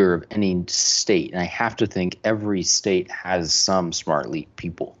leader of any state, and I have to think every state has some smart elite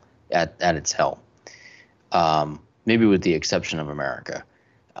people at its helm, maybe with the exception of America.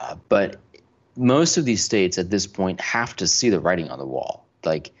 But most of these states at this point have to see the writing on the wall.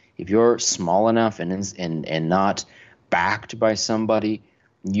 Like, if you're small enough and not backed by somebody,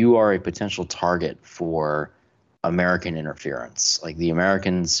 you are a potential target for American interference. Like, the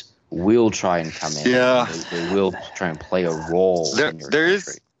Americans will try and come in. Yeah. They will try and play a role in your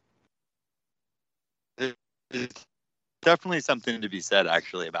country. There's definitely something to be said,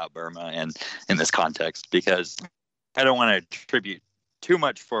 actually, about Burma and in this context, because I don't want to attribute too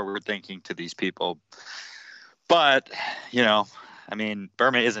much forward thinking to these people. But,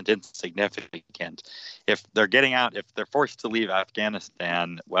 Burma isn't insignificant. If they're getting out, if they're forced to leave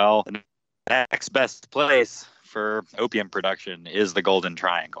Afghanistan, well, the next best place for opium production is the Golden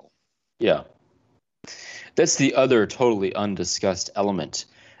Triangle. Yeah. That's the other totally undiscussed element.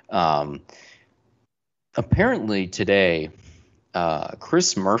 Apparently today,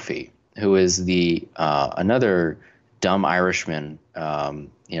 Chris Murphy, who is the another dumb Irishman,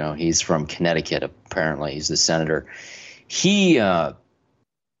 he's from Connecticut, apparently. He's the senator. He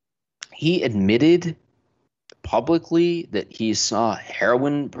admitted publicly that he saw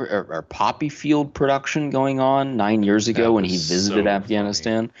heroin or poppy field production going on 9 years ago when he visited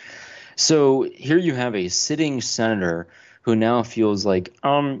Afghanistan. Funny. So here you have a sitting senator who now feels like,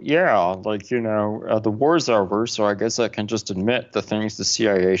 the war's over, so I guess I can just admit the things the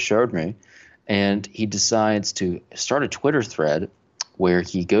CIA showed me. And he decides to start a Twitter thread where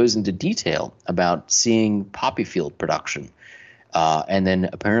he goes into detail about seeing poppy field production. And then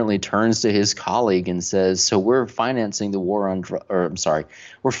apparently turns to his colleague and says, so we're financing the war on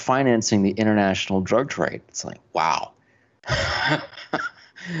we're financing the international drug trade. It's like, wow.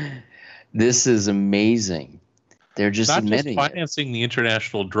 This is amazing. They're just not admitting just financing the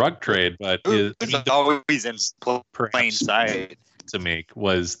international drug trade, but it's always in plain sight to make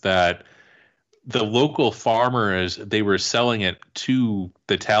was that the local farmers, they were selling it to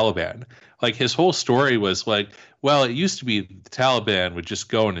the Taliban. Like, his whole story was like, well, it used to be the Taliban would just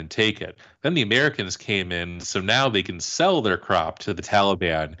go in and take it. Then the Americans came in, so now they can sell their crop to the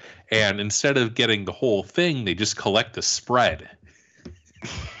Taliban. And instead of getting the whole thing, they just collect the spread.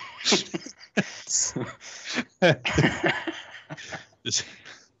 This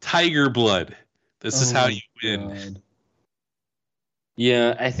tiger blood. This is how you win. God.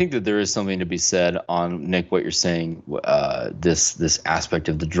 Yeah, I think that there is something to be said on, Nick, what you're saying, this aspect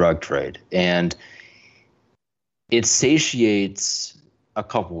of the drug trade. And it satiates a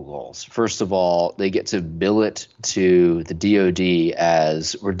couple goals. First of all, they get to bill it to the DOD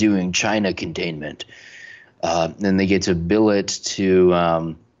as we're doing China containment. Then they get to bill it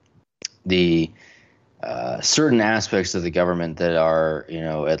to the certain aspects of the government that are,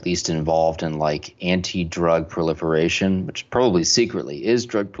 at least involved in like anti-drug proliferation, which probably secretly is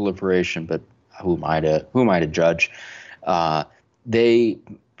drug proliferation, but who am I to judge? They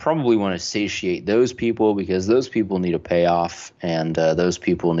probably want to satiate those people because those people need a payoff and those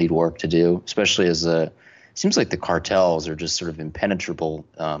people need work to do, especially as it seems like the cartels are just sort of impenetrable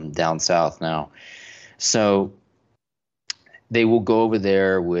down south now. So they will go over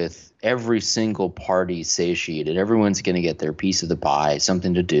there with every single party satiated. Everyone's going to get their piece of the pie,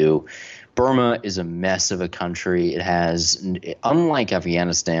 something to do. Burma is a mess of a country. It has, unlike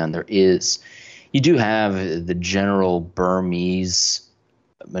Afghanistan, you do have the general Burmese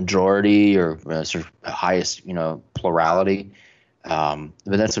majority or sort of highest, plurality. But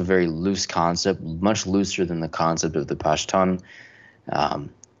that's a very loose concept, much looser than the concept of the Pashtun.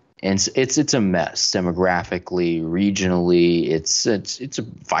 And it's a mess demographically, regionally. It's a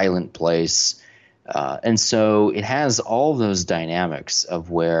violent place, and so it has all those dynamics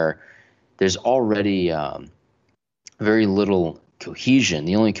of where there's already very little cohesion.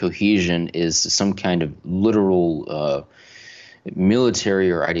 The only cohesion is some kind of literal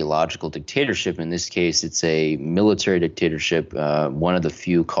military or ideological dictatorship. In this case, it's a military dictatorship. One of the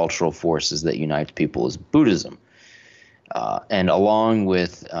few cultural forces that unites people is Buddhism. And along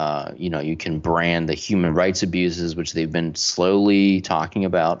with, you can brand the human rights abuses, which they've been slowly talking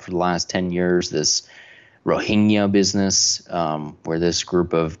about for the last 10 years, this Rohingya business, where this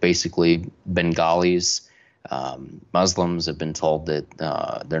group of basically Bengalis, Muslims, have been told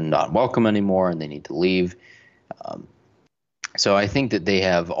that they're not welcome anymore and they need to leave. So I think that they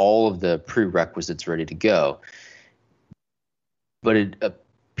have all of the prerequisites ready to go. But it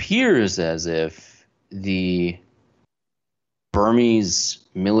appears as if the Burmese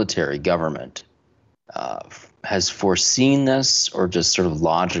military government has foreseen this, or just sort of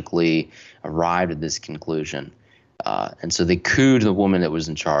logically arrived at this conclusion. And so they cooed the woman that was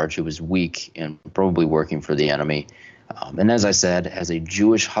in charge, who was weak and probably working for the enemy. And as I said, has a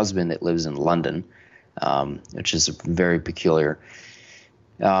Jewish husband that lives in London, which is very peculiar.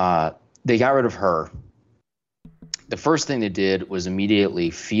 They got rid of her. The first thing they did was immediately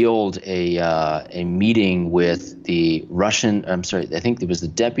field a meeting with the Russian, I think it was the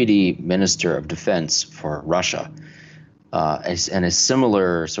Deputy Minister of Defense for Russia. And a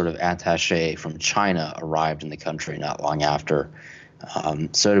similar sort of attaché from China arrived in the country not long after.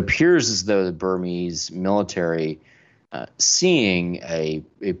 So it appears as though the Burmese military, seeing a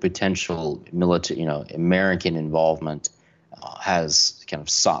potential military, American involvement, has kind of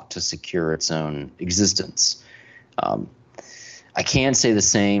sought to secure its own existence. I can't say the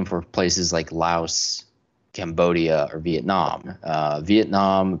same for places like Laos, Cambodia, or Vietnam.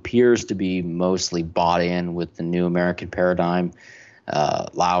 Vietnam appears to be mostly bought in with the new American paradigm.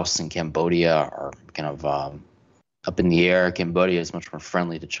 Laos and Cambodia are kind of up in the air. Cambodia is much more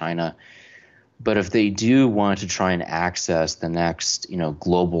friendly to China. But if they do want to try and access the next,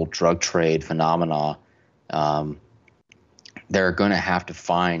 global drug trade phenomena, they're going to have to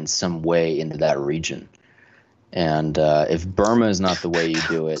find some way into that region. And if Burma is not the way you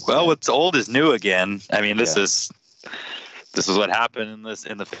do it, well, what's old is new again. I mean, this is what happened in the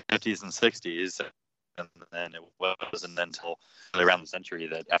 50s and 60s, and then it wasn't until around the century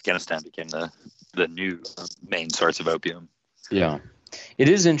that Afghanistan became the new main source of opium. Yeah, it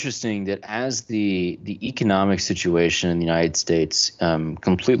is interesting that as the economic situation in the United States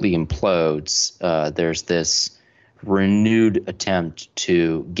completely implodes, there's this renewed attempt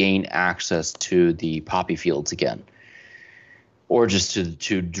to gain access to the poppy fields again, or just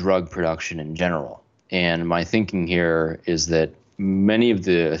to drug production in general. And my thinking here is that many of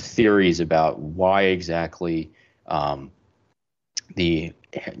the theories about why exactly the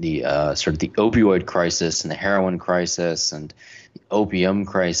sort of the opioid crisis and the heroin crisis and the opium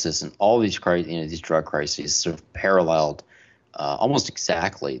crisis and all these these drug crises sort of paralleled almost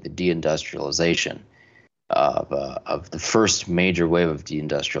exactly the deindustrialization of the first major wave of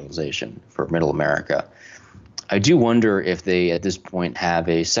deindustrialization for Middle America. I do wonder if they, at this point, have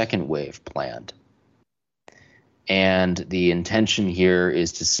a second wave planned. And the intention here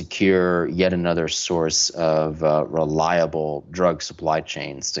is to secure yet another source of reliable drug supply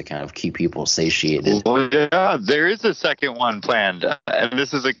chains to kind of keep people satiated. Well, yeah, there is a second one planned. And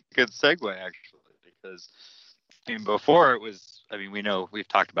this is a good segue, actually, because before it was, we know we've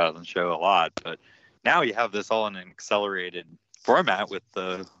talked about it on the show a lot, but now you have this all in an accelerated format with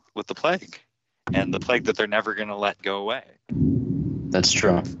the plague, and the plague that they're never going to let go away. That's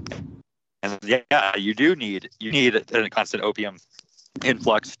true. And yeah, you need a constant opium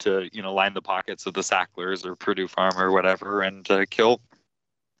influx to line the pockets of the Sacklers or Purdue Farm or whatever, and kill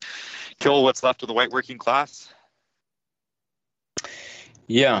what's left of the white working class.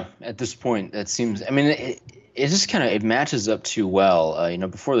 Yeah, at this point, that seems. It just kind of it matches up too well.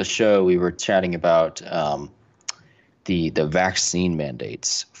 Before the show, we were chatting about the vaccine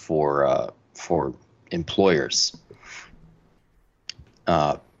mandates for employers,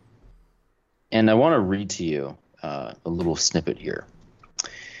 and I want to read to you a little snippet here.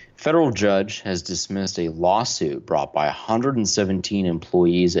 Federal judge has dismissed a lawsuit brought by 117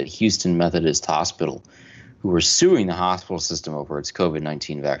 employees at Houston Methodist Hospital who were suing the hospital system over its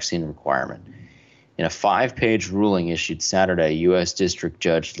COVID-19 vaccine requirement. In a 5-page ruling issued Saturday, U.S. District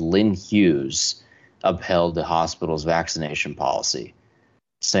Judge Lynn Hughes upheld the hospital's vaccination policy,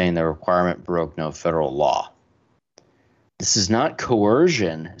 saying the requirement broke no federal law. This is not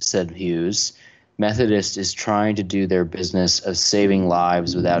coercion, said Hughes. Methodist is trying to do their business of saving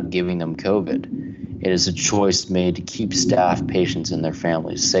lives without giving them COVID. It is a choice made to keep staff, patients, and their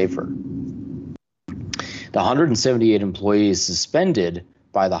families safer. The 178 employees suspended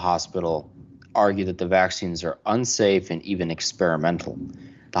by the hospital argue that the vaccines are unsafe and even experimental.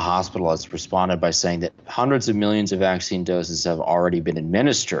 The hospital has responded by saying that hundreds of millions of vaccine doses have already been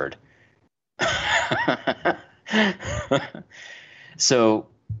administered. So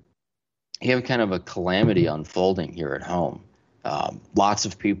you have kind of a calamity unfolding here at home. Lots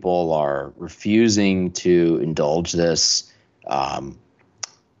of people are refusing to indulge this.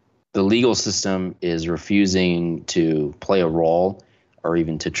 The legal system is refusing to play a role or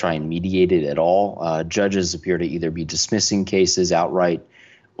even to try and mediate it at all. Judges appear to either be dismissing cases outright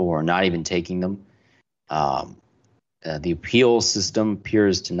or not even taking them. The appeal system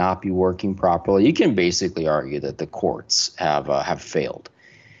appears to not be working properly. You can basically argue that the courts have failed.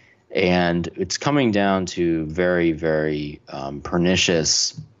 And it's coming down to very, very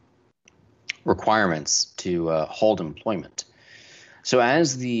pernicious requirements to hold employment. So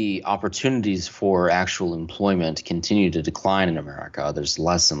as the opportunities for actual employment continue to decline in America, there's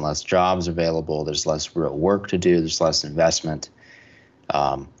less and less jobs available. There's less real work to do. There's less investment.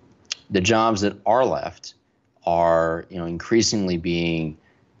 The jobs that are left are, increasingly being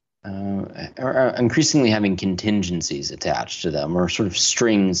increasingly having contingencies attached to them, or sort of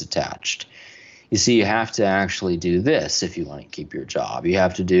strings attached. You see, you have to actually do this if you want to keep your job. You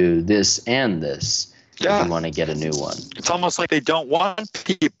have to do this and this if you want to get a new one. It's almost like they don't want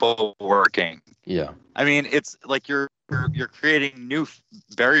people working. Yeah. I mean, it's like you're creating new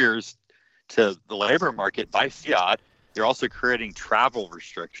barriers to the labor market by fiat. You're also creating travel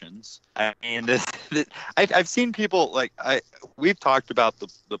restrictions. I mean, I've seen people we've talked about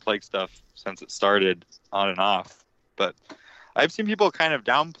the plague stuff since it started on and off, but I've seen people kind of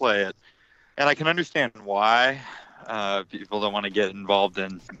downplay it, and I can understand why people don't want to get involved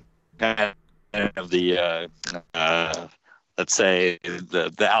in kind of the let's say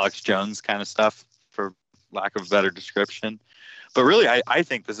the Alex Jones kind of stuff, for lack of a better description. But really, I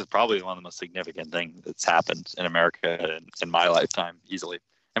think this is probably one of the most significant things that's happened in America in my lifetime, easily.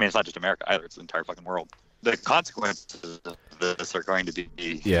 I mean, it's not just America either. It's the entire fucking world. The consequences of this are going to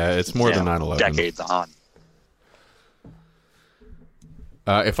be... Yeah, it's more than 9/11. Decades on.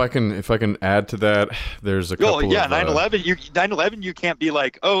 If I can add to that, there's a couple of... 9/11, you can't be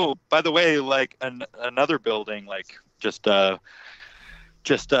like, oh, by the way, like another building, like just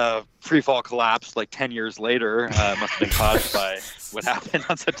free fall collapse like 10 years later must have been caused by what happened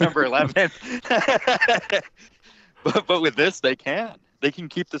on September 11th. but with this, they can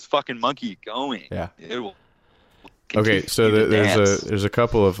keep this fucking monkey going. Yeah. It will okay, so there's a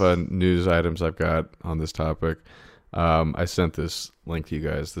couple of news items I've got on this topic. I sent this link to you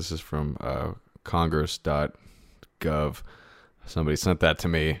guys. This is from congress.gov. Somebody sent that to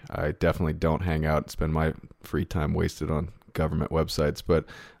me. I definitely don't hang out and spend my free time wasted on government websites, but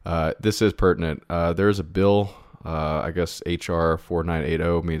this is pertinent. There's a bill, I guess HR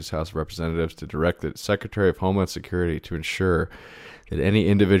 4980 means House of Representatives, to direct the Secretary of Homeland Security to ensure that any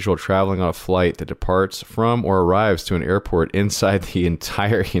individual traveling on a flight that departs from or arrives to an airport inside the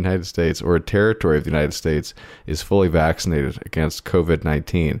entire United States or a territory of the United States is fully vaccinated against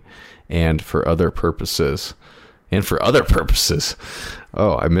COVID-19 and for other purposes.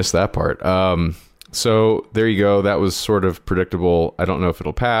 Oh, I missed that part. So there you go. That was sort of predictable. I don't know if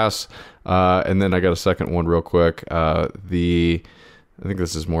it'll pass. And then I got a second one real quick. I think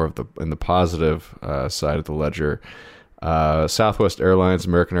this is more of in the positive side of the ledger. Southwest Airlines,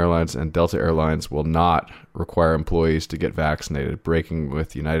 American Airlines, and Delta Airlines will not require employees to get vaccinated, breaking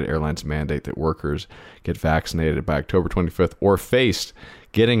with United Airlines' mandate that workers get vaccinated by October 25th or faced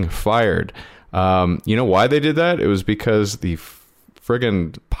getting fired. You know why they did that? It was because the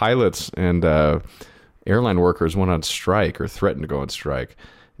friggin' pilots and airline workers went on strike or threatened to go on strike.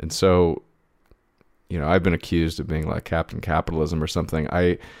 And so, I've been accused of being like Captain Capitalism or something.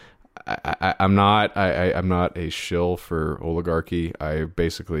 I'm not a shill for oligarchy. I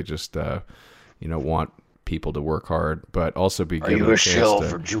basically just, want people to work hard, but also be given a shill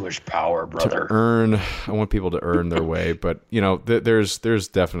for Jewish power, brother? I want people to earn their way, but there's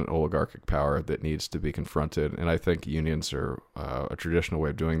definite oligarchic power that needs to be confronted, and I think unions are a traditional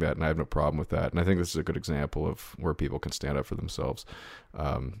way of doing that, and I have no problem with that. And I think this is a good example of where people can stand up for themselves.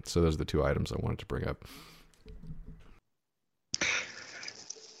 So those are the two items I wanted to bring up.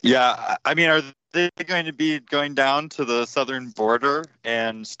 Yeah, I mean, are they going to be going down to the southern border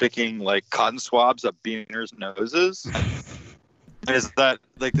and sticking like cotton swabs up beaners' noses? Is that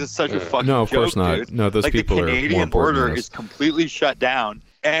this is such a fucking no, of joke, course not. Dude. No, those people are more important. The Canadian border than us. is completely shut down,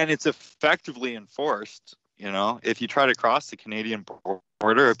 and it's effectively enforced. If you try to cross the Canadian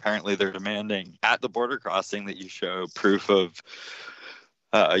border, apparently they're demanding at the border crossing that you show proof of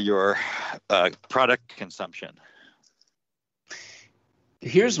your product consumption.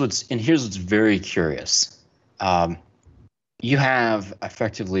 Here's what's very curious. You have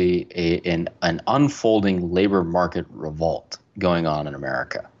effectively an unfolding labor market revolt going on in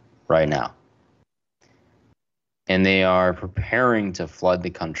America right now. And they are preparing to flood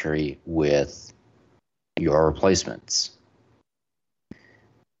the country with your replacements.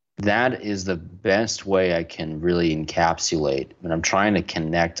 that is the best way I can really encapsulate when I'm trying to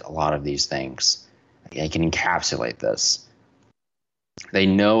connect a lot of these things. I can encapsulate this. They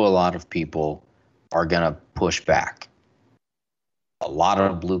know a lot of people are going to push back. A lot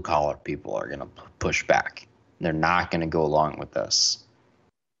of blue-collar people are going to push back. They're not going to go along with this.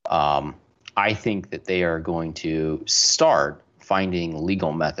 I think that they are going to start finding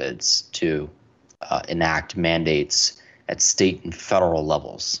legal methods to enact mandates at state and federal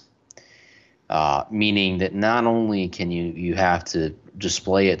levels, meaning that not only can you have to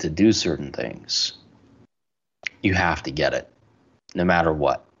display it to do certain things, you have to get it, no matter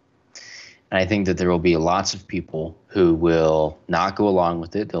what. And I think that there will be lots of people who will not go along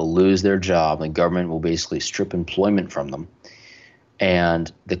with it. They'll lose their job. The government will basically strip employment from them.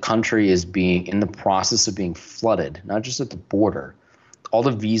 And the country is being in the process of being flooded, not just at the border. All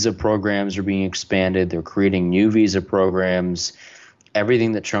the visa programs are being expanded. They're creating new visa programs.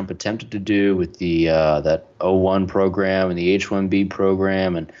 Everything that Trump attempted to do with the that O1 program and the H1B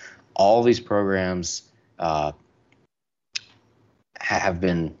program and all these programs have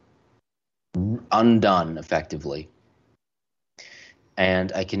been undone effectively.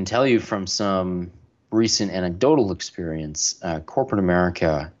 And I can tell you from some recent anecdotal experience, corporate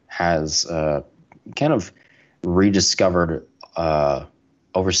America has kind of rediscovered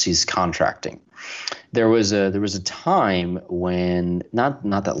overseas contracting. There was a time when not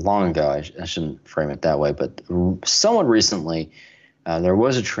that long ago, I shouldn't frame it that way, but somewhat recently, there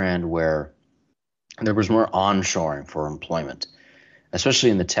was a trend where there was more onshoring for employment,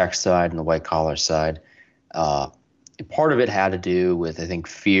 especially in the tech side and the white collar side. Part of it had to do with, I think,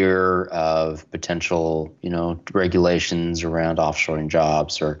 fear of potential, regulations around offshoring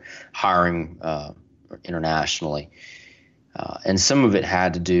jobs or hiring internationally. And some of it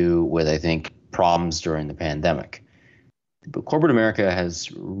had to do with, I think, problems during the pandemic. But corporate America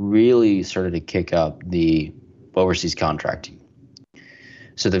has really started to kick up the overseas contracting.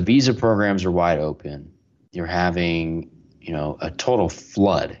 So the visa programs are wide open. You're having a total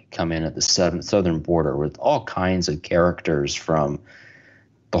flood come in at the southern border with all kinds of characters from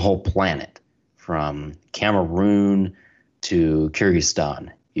the whole planet, from Cameroon to Kyrgyzstan.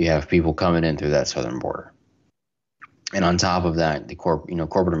 You have people coming in through that southern border. And on top of that, the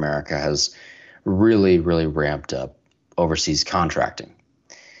corporate America has really, really ramped up overseas contracting.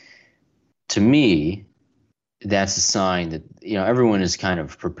 To me, that's a sign that everyone is kind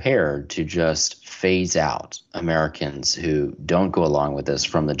of prepared to just phase out Americans who don't go along with this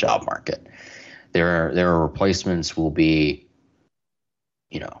from the job market. Their replacements will be,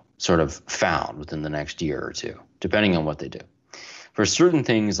 sort of found within the next year or two, depending on what they do. For certain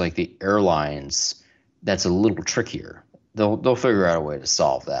things like the airlines, that's a little trickier. They'll figure out a way to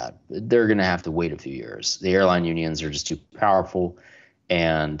solve that. They're going to have to wait a few years. The airline unions are just too powerful,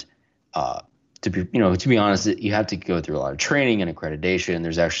 and to be honest, you have to go through a lot of training and accreditation.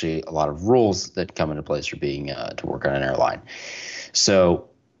 There's actually a lot of rules that come into place for being to work on an airline. So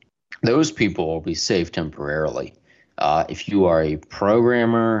those people will be safe temporarily. If you are a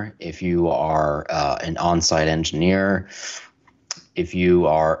programmer, if you are an on-site engineer, if you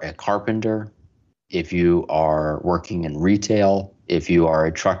are a carpenter, if you are working in retail, if you are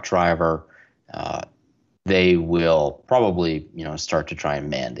a truck driver, they will probably start to try and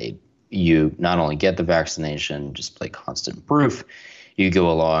mandate you not only get the vaccination, just like constant proof, you go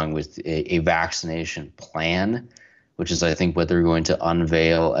along with a vaccination plan, which is, I think, what they're going to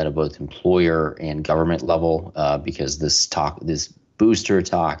unveil at a both employer and government level, because this booster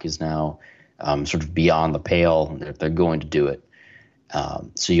talk is now sort of beyond the pale. They're going to do it.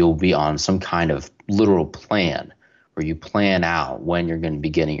 So you'll be on some kind of literal plan where you plan out when you're going to be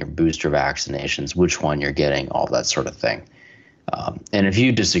getting your booster vaccinations, which one you're getting, all that sort of thing. And if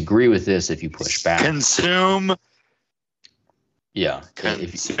you disagree with this, if you push back, consume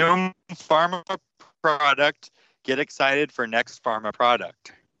pharma product, get excited for next pharma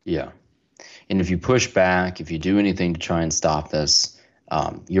product. Yeah. And if you push back, if you do anything to try and stop this,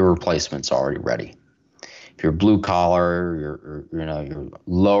 your replacement's already ready. If you're blue collar, you're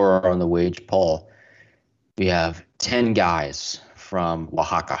lower on the wage pole, we have 10 guys from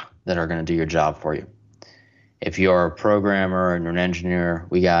Oaxaca that are going to do your job for you. If you're a programmer and you're an engineer,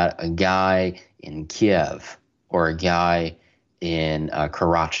 we got a guy in Kiev or a guy in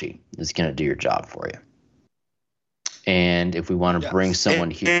Karachi that's going to do your job for you. And if we want to bring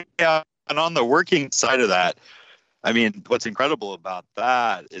someone here. Yeah, and on the working side of that, I mean, what's incredible about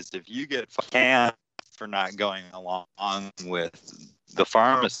that is if you get canned for not going along with the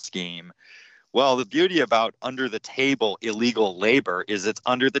pharma scheme, well, the beauty about under the table illegal labor is it's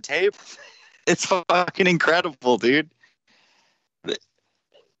under the table. It's fucking incredible, dude.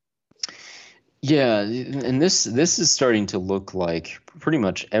 Yeah, and this is starting to look like pretty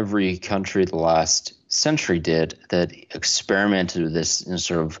much every country the last century did that experimented with this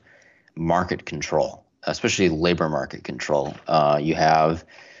sort of market control, especially labor market control. You have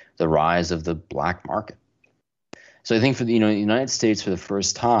the rise of the black market. So I think for the United States for the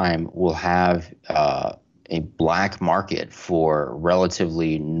first time will have a black market for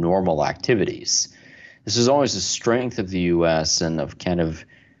relatively normal activities. This is always a strength of the U.S. and of kind of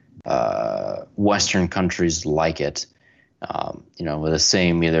Western countries like it, with the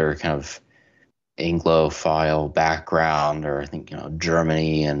same either kind of Anglophile background, or I think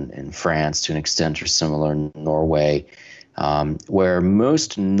Germany and France to an extent are similar, Norway, where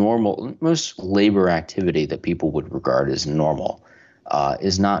most labor activity that people would regard as normal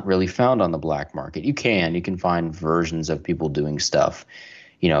is not really found on the black market. You can find versions of people doing stuff,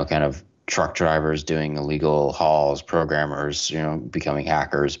 kind of truck drivers doing illegal hauls, programmers, becoming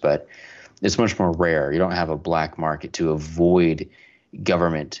hackers, but it's much more rare. You don't have a black market to avoid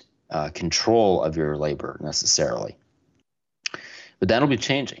government control of your labor necessarily. But that'll be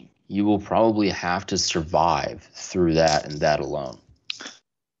changing. You will probably have to survive through that and that alone.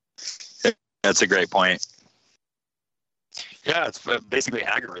 That's a great point. Yeah, it's basically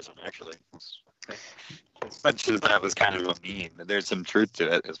agorism, actually. As much as that was kind of a meme, there's some truth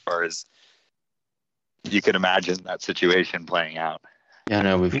to it as far as you could imagine that situation playing out. Yeah,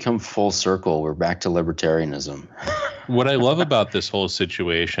 no, we've come full circle. We're back to libertarianism. What I love about this whole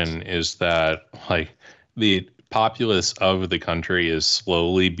situation is that, like, the populace of the country is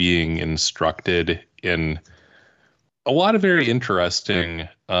slowly being instructed in a lot of very interesting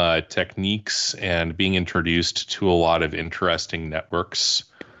techniques and being introduced to a lot of interesting networks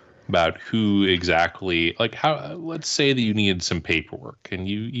about who exactly, like, how, let's say that you needed some paperwork and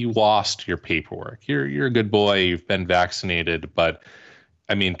you lost your paperwork. You're a good boy, you've been vaccinated, but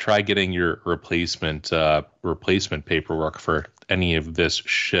I mean, try getting your replacement paperwork for any of this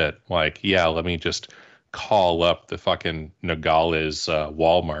shit. Like, yeah, let me just call up the fucking Nogales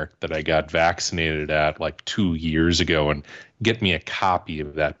Walmart that I got vaccinated at like 2 years ago and get me a copy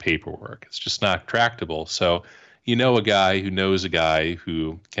of that paperwork. It's just not tractable. So, a guy who knows a guy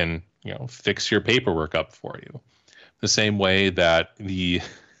who can, fix your paperwork up for you. The same way that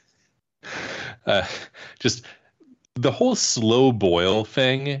just the whole slow boil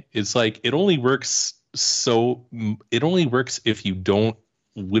thing is like, it only works if you don't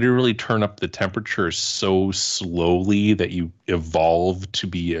literally turn up the temperature so slowly that you evolve to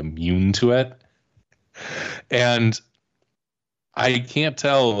be immune to it. And I can't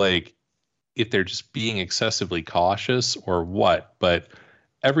tell, like, if they're just being excessively cautious or what, but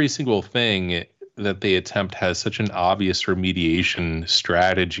every single thing that they attempt has such an obvious remediation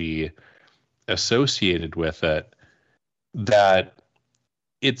strategy associated with it that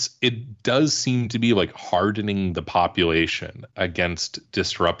it does seem to be like hardening the population against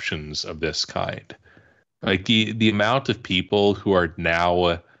disruptions of this kind. Like the amount of people who are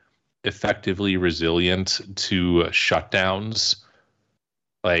now effectively resilient to shutdowns,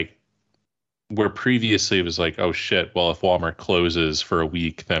 like, where previously it was like, oh shit, well, if Walmart closes for a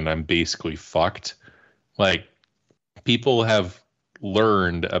week, then I'm basically fucked. Like, people have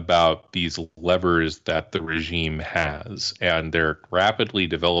learned about these levers that the regime has, and they're rapidly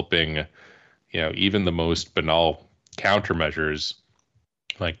developing, even the most banal countermeasures.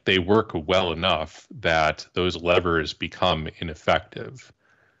 Like, they work well enough that those levers become ineffective.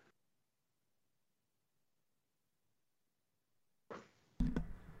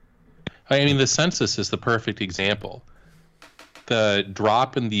 I mean, the census is the perfect example. The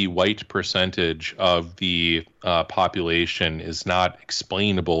drop in the white percentage of the population is not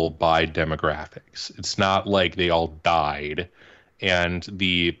explainable by demographics. It's not like they all died, and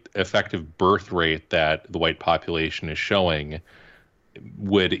the effective birth rate that the white population is showing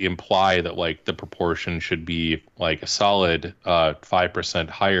would imply that, like, the proportion should be like a solid 5%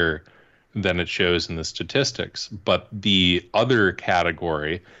 higher than it shows in the statistics. But the other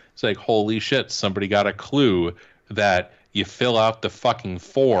category, it's like, holy shit, somebody got a clue that you fill out the fucking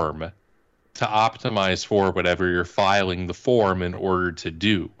form to optimize for whatever you're filing the form in order to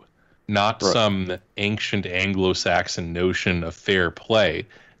do. Not right. Some ancient Anglo-Saxon notion of fair play.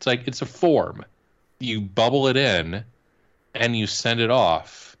 It's like, it's a form. You bubble it in and you send it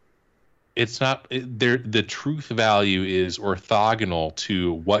off. It's not there. The truth value is orthogonal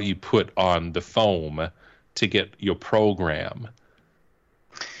to what you put on the foam to get your program.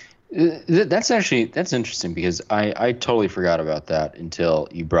 That's interesting, because I totally forgot about that until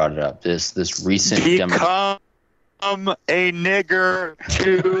you brought it up. This recent become a nigger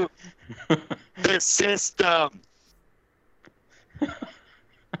to the system.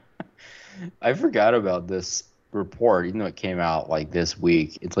 I forgot about this report, even though it came out like this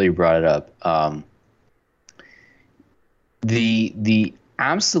week until you brought it up. The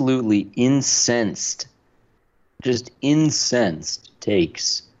absolutely incensed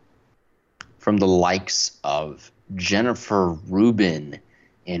takes from the likes of Jennifer Rubin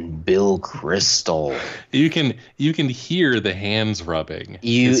and Bill Kristol. You can hear the hands rubbing.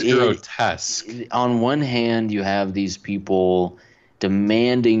 It's grotesque. On one hand, you have these people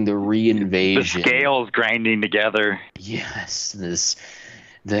demanding the reinvasion. The scales grinding together. Yes,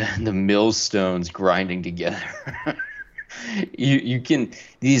 the millstones grinding together.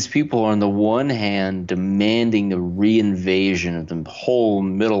 These people are on the one hand demanding the reinvasion of the whole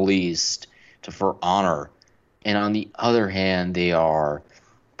Middle East for honor, and on the other hand, they are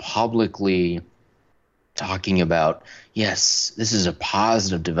publicly talking about, yes, this is a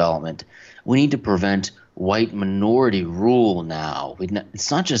positive development. We need to prevent white minority rule now. It's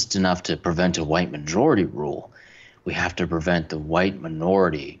not just enough to prevent a white majority rule. We have to prevent the white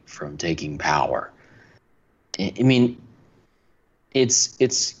minority from taking power. I mean,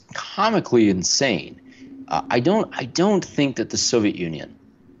 it's comically insane. I don't think that the Soviet Union,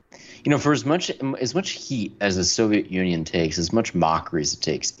 for as much heat as the Soviet Union takes, as much mockery as it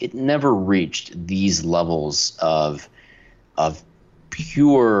takes, it never reached these levels of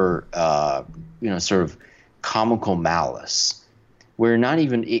pure, sort of comical malice, where not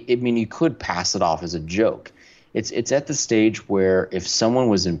even, you could pass it off as a joke. It's at the stage where if someone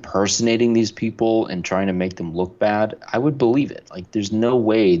was impersonating these people and trying to make them look bad, I would believe it. Like, there's no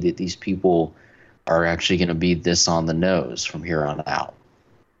way that these people are actually going to be this on the nose from here on out.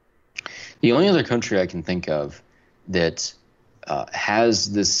 The only other country I can think of that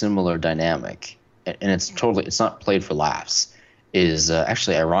has this similar dynamic, and it's not played for laughs, is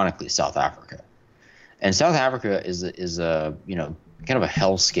actually, ironically, South Africa. And South Africa is a kind of a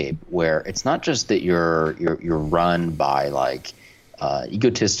hellscape where it's not just that you're run by like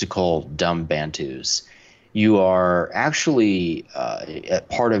egotistical dumb Bantus. You are actually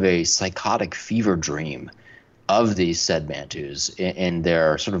part of a psychotic fever dream of these said Bantus in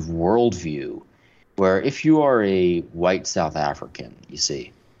their sort of worldview, where if you are a white South African, you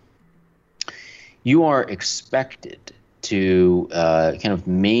see, you are expected to kind of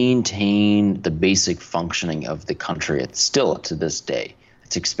maintain the basic functioning of the country. It's still to this day.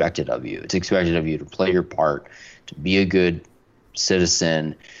 It's expected of you. It's expected of you to play your part, to be a good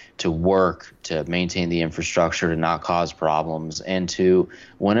citizen, to work, to maintain the infrastructure, to not cause problems, and to,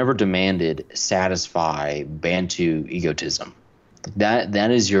 whenever demanded, satisfy Bantu egotism.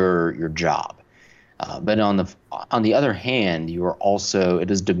 That is your job. But on the other hand,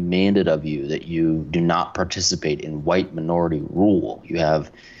 it is demanded of you that you do not participate in white minority rule. You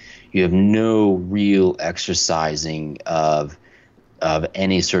have no real exercising of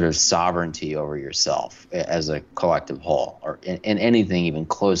any sort of sovereignty over yourself as a collective whole, or in anything even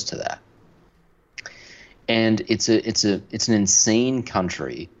close to that. And it's an insane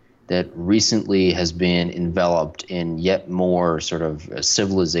country that recently has been enveloped in yet more sort of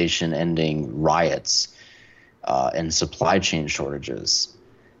civilization-ending riots and supply chain shortages.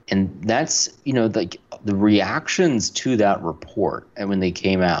 And that's, like the reactions to that report, and when they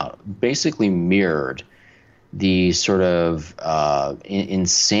came out, basically mirrored the sort of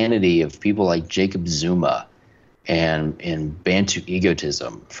insanity of people like Jacob Zuma and Bantu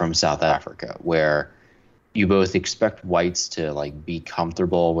egotism from South Africa, where you both expect whites to like be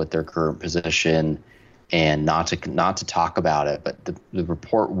comfortable with their current position and not to talk about it, but the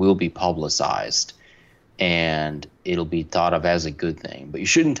report will be publicized and it'll be thought of as a good thing. But you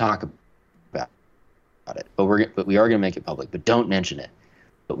shouldn't talk about it. But we are going to make it public. But don't mention it.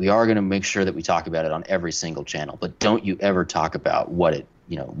 But we are going to make sure that we talk about it on every single channel. But don't you ever talk about what it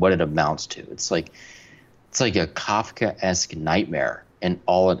amounts to. It's like a Kafkaesque nightmare. And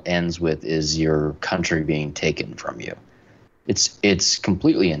all it ends with is your country being taken from you. It's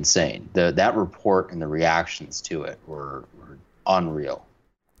completely insane. That report and the reactions to it were unreal.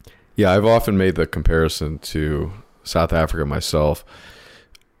 Yeah, I've often made the comparison to South Africa myself.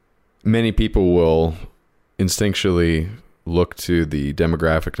 Many people will instinctually look to the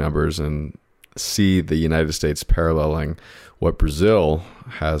demographic numbers and see the United States paralleling what Brazil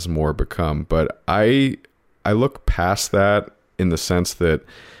has more become. But I look past that in the sense that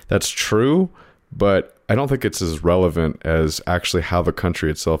that's true, but I don't think it's as relevant as actually how the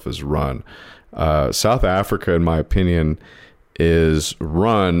country itself is run. South Africa, in my opinion, is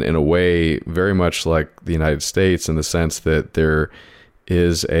run in a way very much like the United States, in the sense that there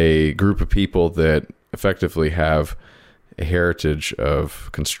is a group of people that effectively have a heritage of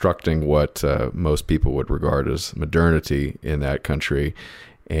constructing what most people would regard as modernity in that country.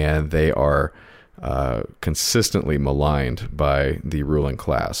 and they are consistently maligned by the ruling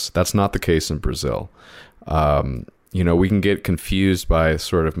class. That's not the case in Brazil. We can get confused by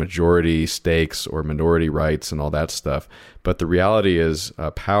sort of majority stakes or minority rights and all that stuff, but the reality is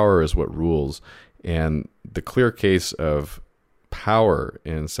power is what rules. And the clear case of power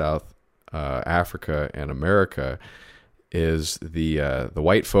in South Africa and America is the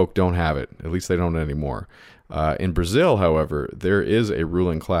white folk don't have it. At least they don't anymore. In Brazil, however, there is a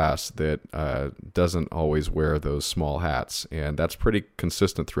ruling class that doesn't always wear those small hats, and that's pretty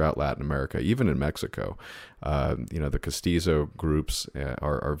consistent throughout Latin America, even in Mexico. The Castizo groups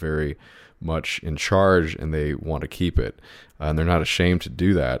are very much in charge, and they want to keep it, and they're not ashamed to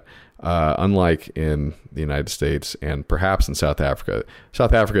do that. Unlike in the United States and perhaps in South Africa.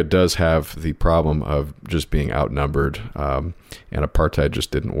 South Africa does have the problem of just being outnumbered, and apartheid just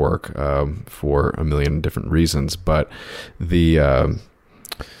didn't work for a million different reasons. But the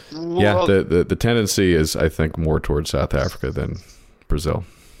tendency is, I think, more towards South Africa than Brazil.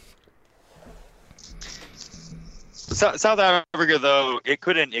 South Africa, though, it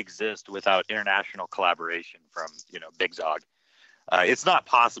couldn't exist without international collaboration from Big Zog. It's not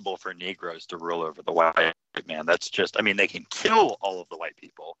possible for Negroes to rule over the white man. That's just, they can kill all of the white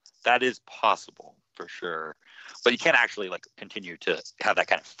people. That is possible for sure. But you can't actually continue to have that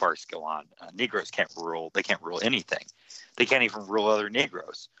kind of farce go on. Negroes can't rule. They can't rule anything. They can't even rule other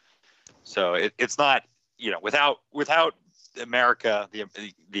Negroes. So it's not, without America,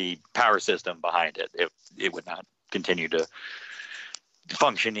 the power system behind it, it would not continue to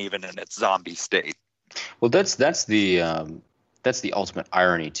function even in its zombie state. Well, that's the ultimate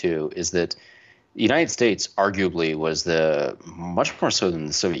irony, too, is that the United States arguably was much more so than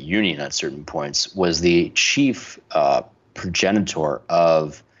the Soviet Union at certain points, was the chief progenitor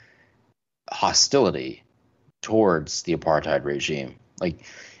of hostility towards the apartheid regime. The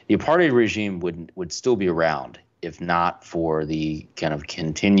apartheid regime would still be around if not for the kind of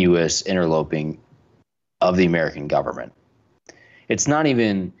continuous interloping of the American government. It's not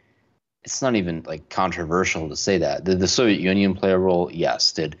even controversial to say that. Did the Soviet Union play a role?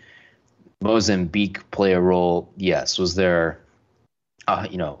 Yes. Did Mozambique play a role? Yes. Was there,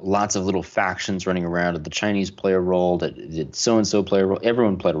 lots of little factions running around? Did the Chinese play a role? Did so-and-so play a role?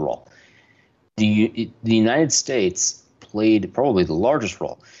 Everyone played a role. The United States played probably the largest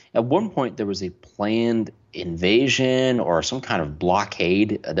role. At one point, there was a planned invasion or some kind of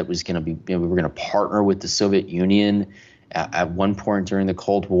blockade that was going to be, we were going to partner with the Soviet Union at one point during the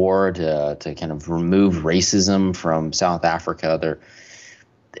Cold War to kind of remove racism from South Africa.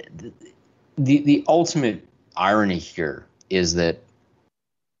 The ultimate irony here is that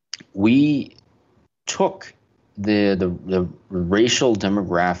we took the racial,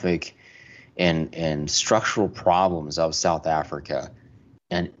 demographic, and structural problems of South Africa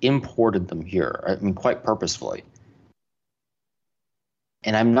and imported them here, quite purposefully.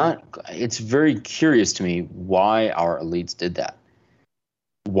 And it's very curious to me why our elites did that.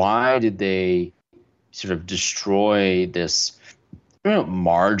 Why did they sort of destroy this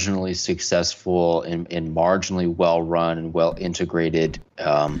marginally successful and marginally well-run and well-integrated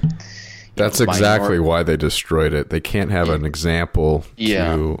That's exactly why they destroyed it. They can't have an example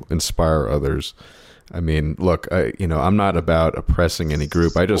to inspire others. Look, I'm not about oppressing any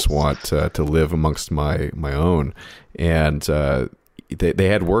group. I just want to live amongst my own. And they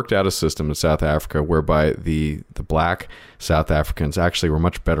had worked out a system in South Africa whereby the black South Africans actually were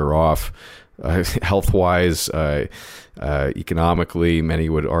much better off health-wise, economically, many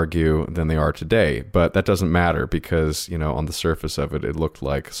would argue, than they are today. But that doesn't matter because, on the surface of it, it looked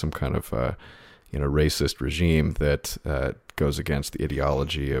like some kind of, racist regime that goes against the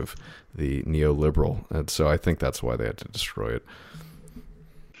ideology of the neoliberal. And so I think that's why they had to destroy it.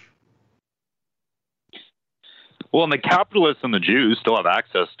 Well, and the capitalists and the Jews still have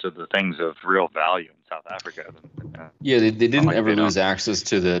access to the things of real value in South Africa. Yeah, they didn't ever lose access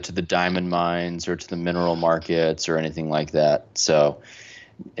to the diamond mines or to the mineral markets or anything like that. So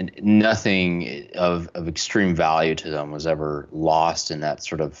nothing of extreme value to them was ever lost in that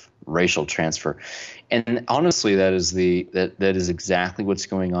sort of racial transfer. And honestly, that is exactly what's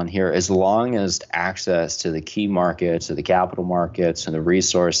going on here. As long as access to the key markets, to the capital markets, and the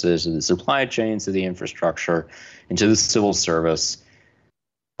resources, and the supply chains, to the infrastructure, and to the civil service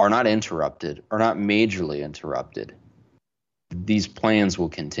are not interrupted, or not majorly interrupted, these plans will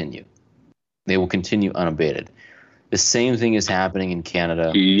continue. They will continue unabated. The same thing is happening in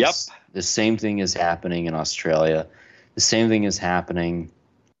Canada. Yep. The same thing is happening in Australia. The same thing is happening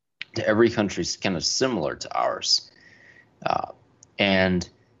to every country kind of similar to ours. And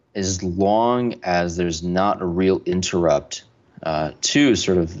as long as there's not a real interrupt to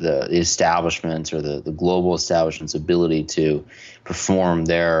sort of the establishments or the global establishment's ability to perform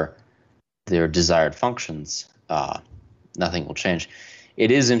their desired functions, nothing will change. It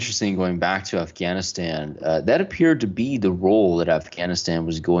is interesting going back to Afghanistan. That appeared to be the role that Afghanistan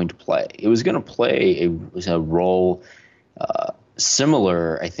was going to play. It was going to play a role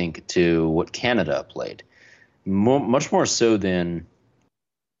similar, I think, to what Canada played. Much more so than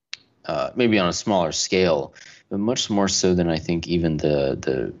maybe on a smaller scale, but much more so than I think even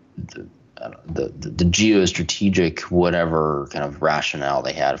the geostrategic whatever kind of rationale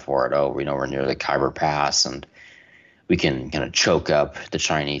they had for it. Oh, we're near the Khyber Pass and we can kind of choke up the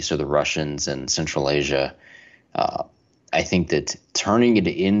Chinese or the Russians in Central Asia. I think that turning it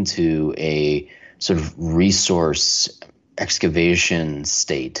into a sort of resource excavation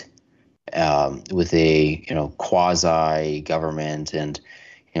state with a quasi government and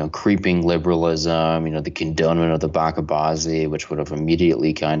creeping liberalism, the condonement of the Bakabazi, which would have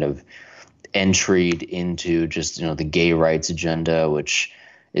immediately kind of entered into just the gay rights agenda, which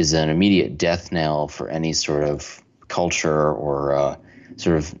is an immediate death knell for any sort of culture or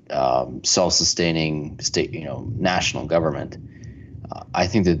sort of self-sustaining state, national government. I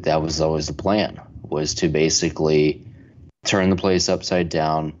think that was always the plan, was to basically turn the place upside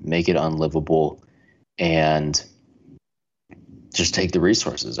down, make it unlivable, and just take the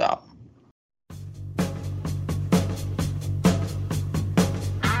resources out.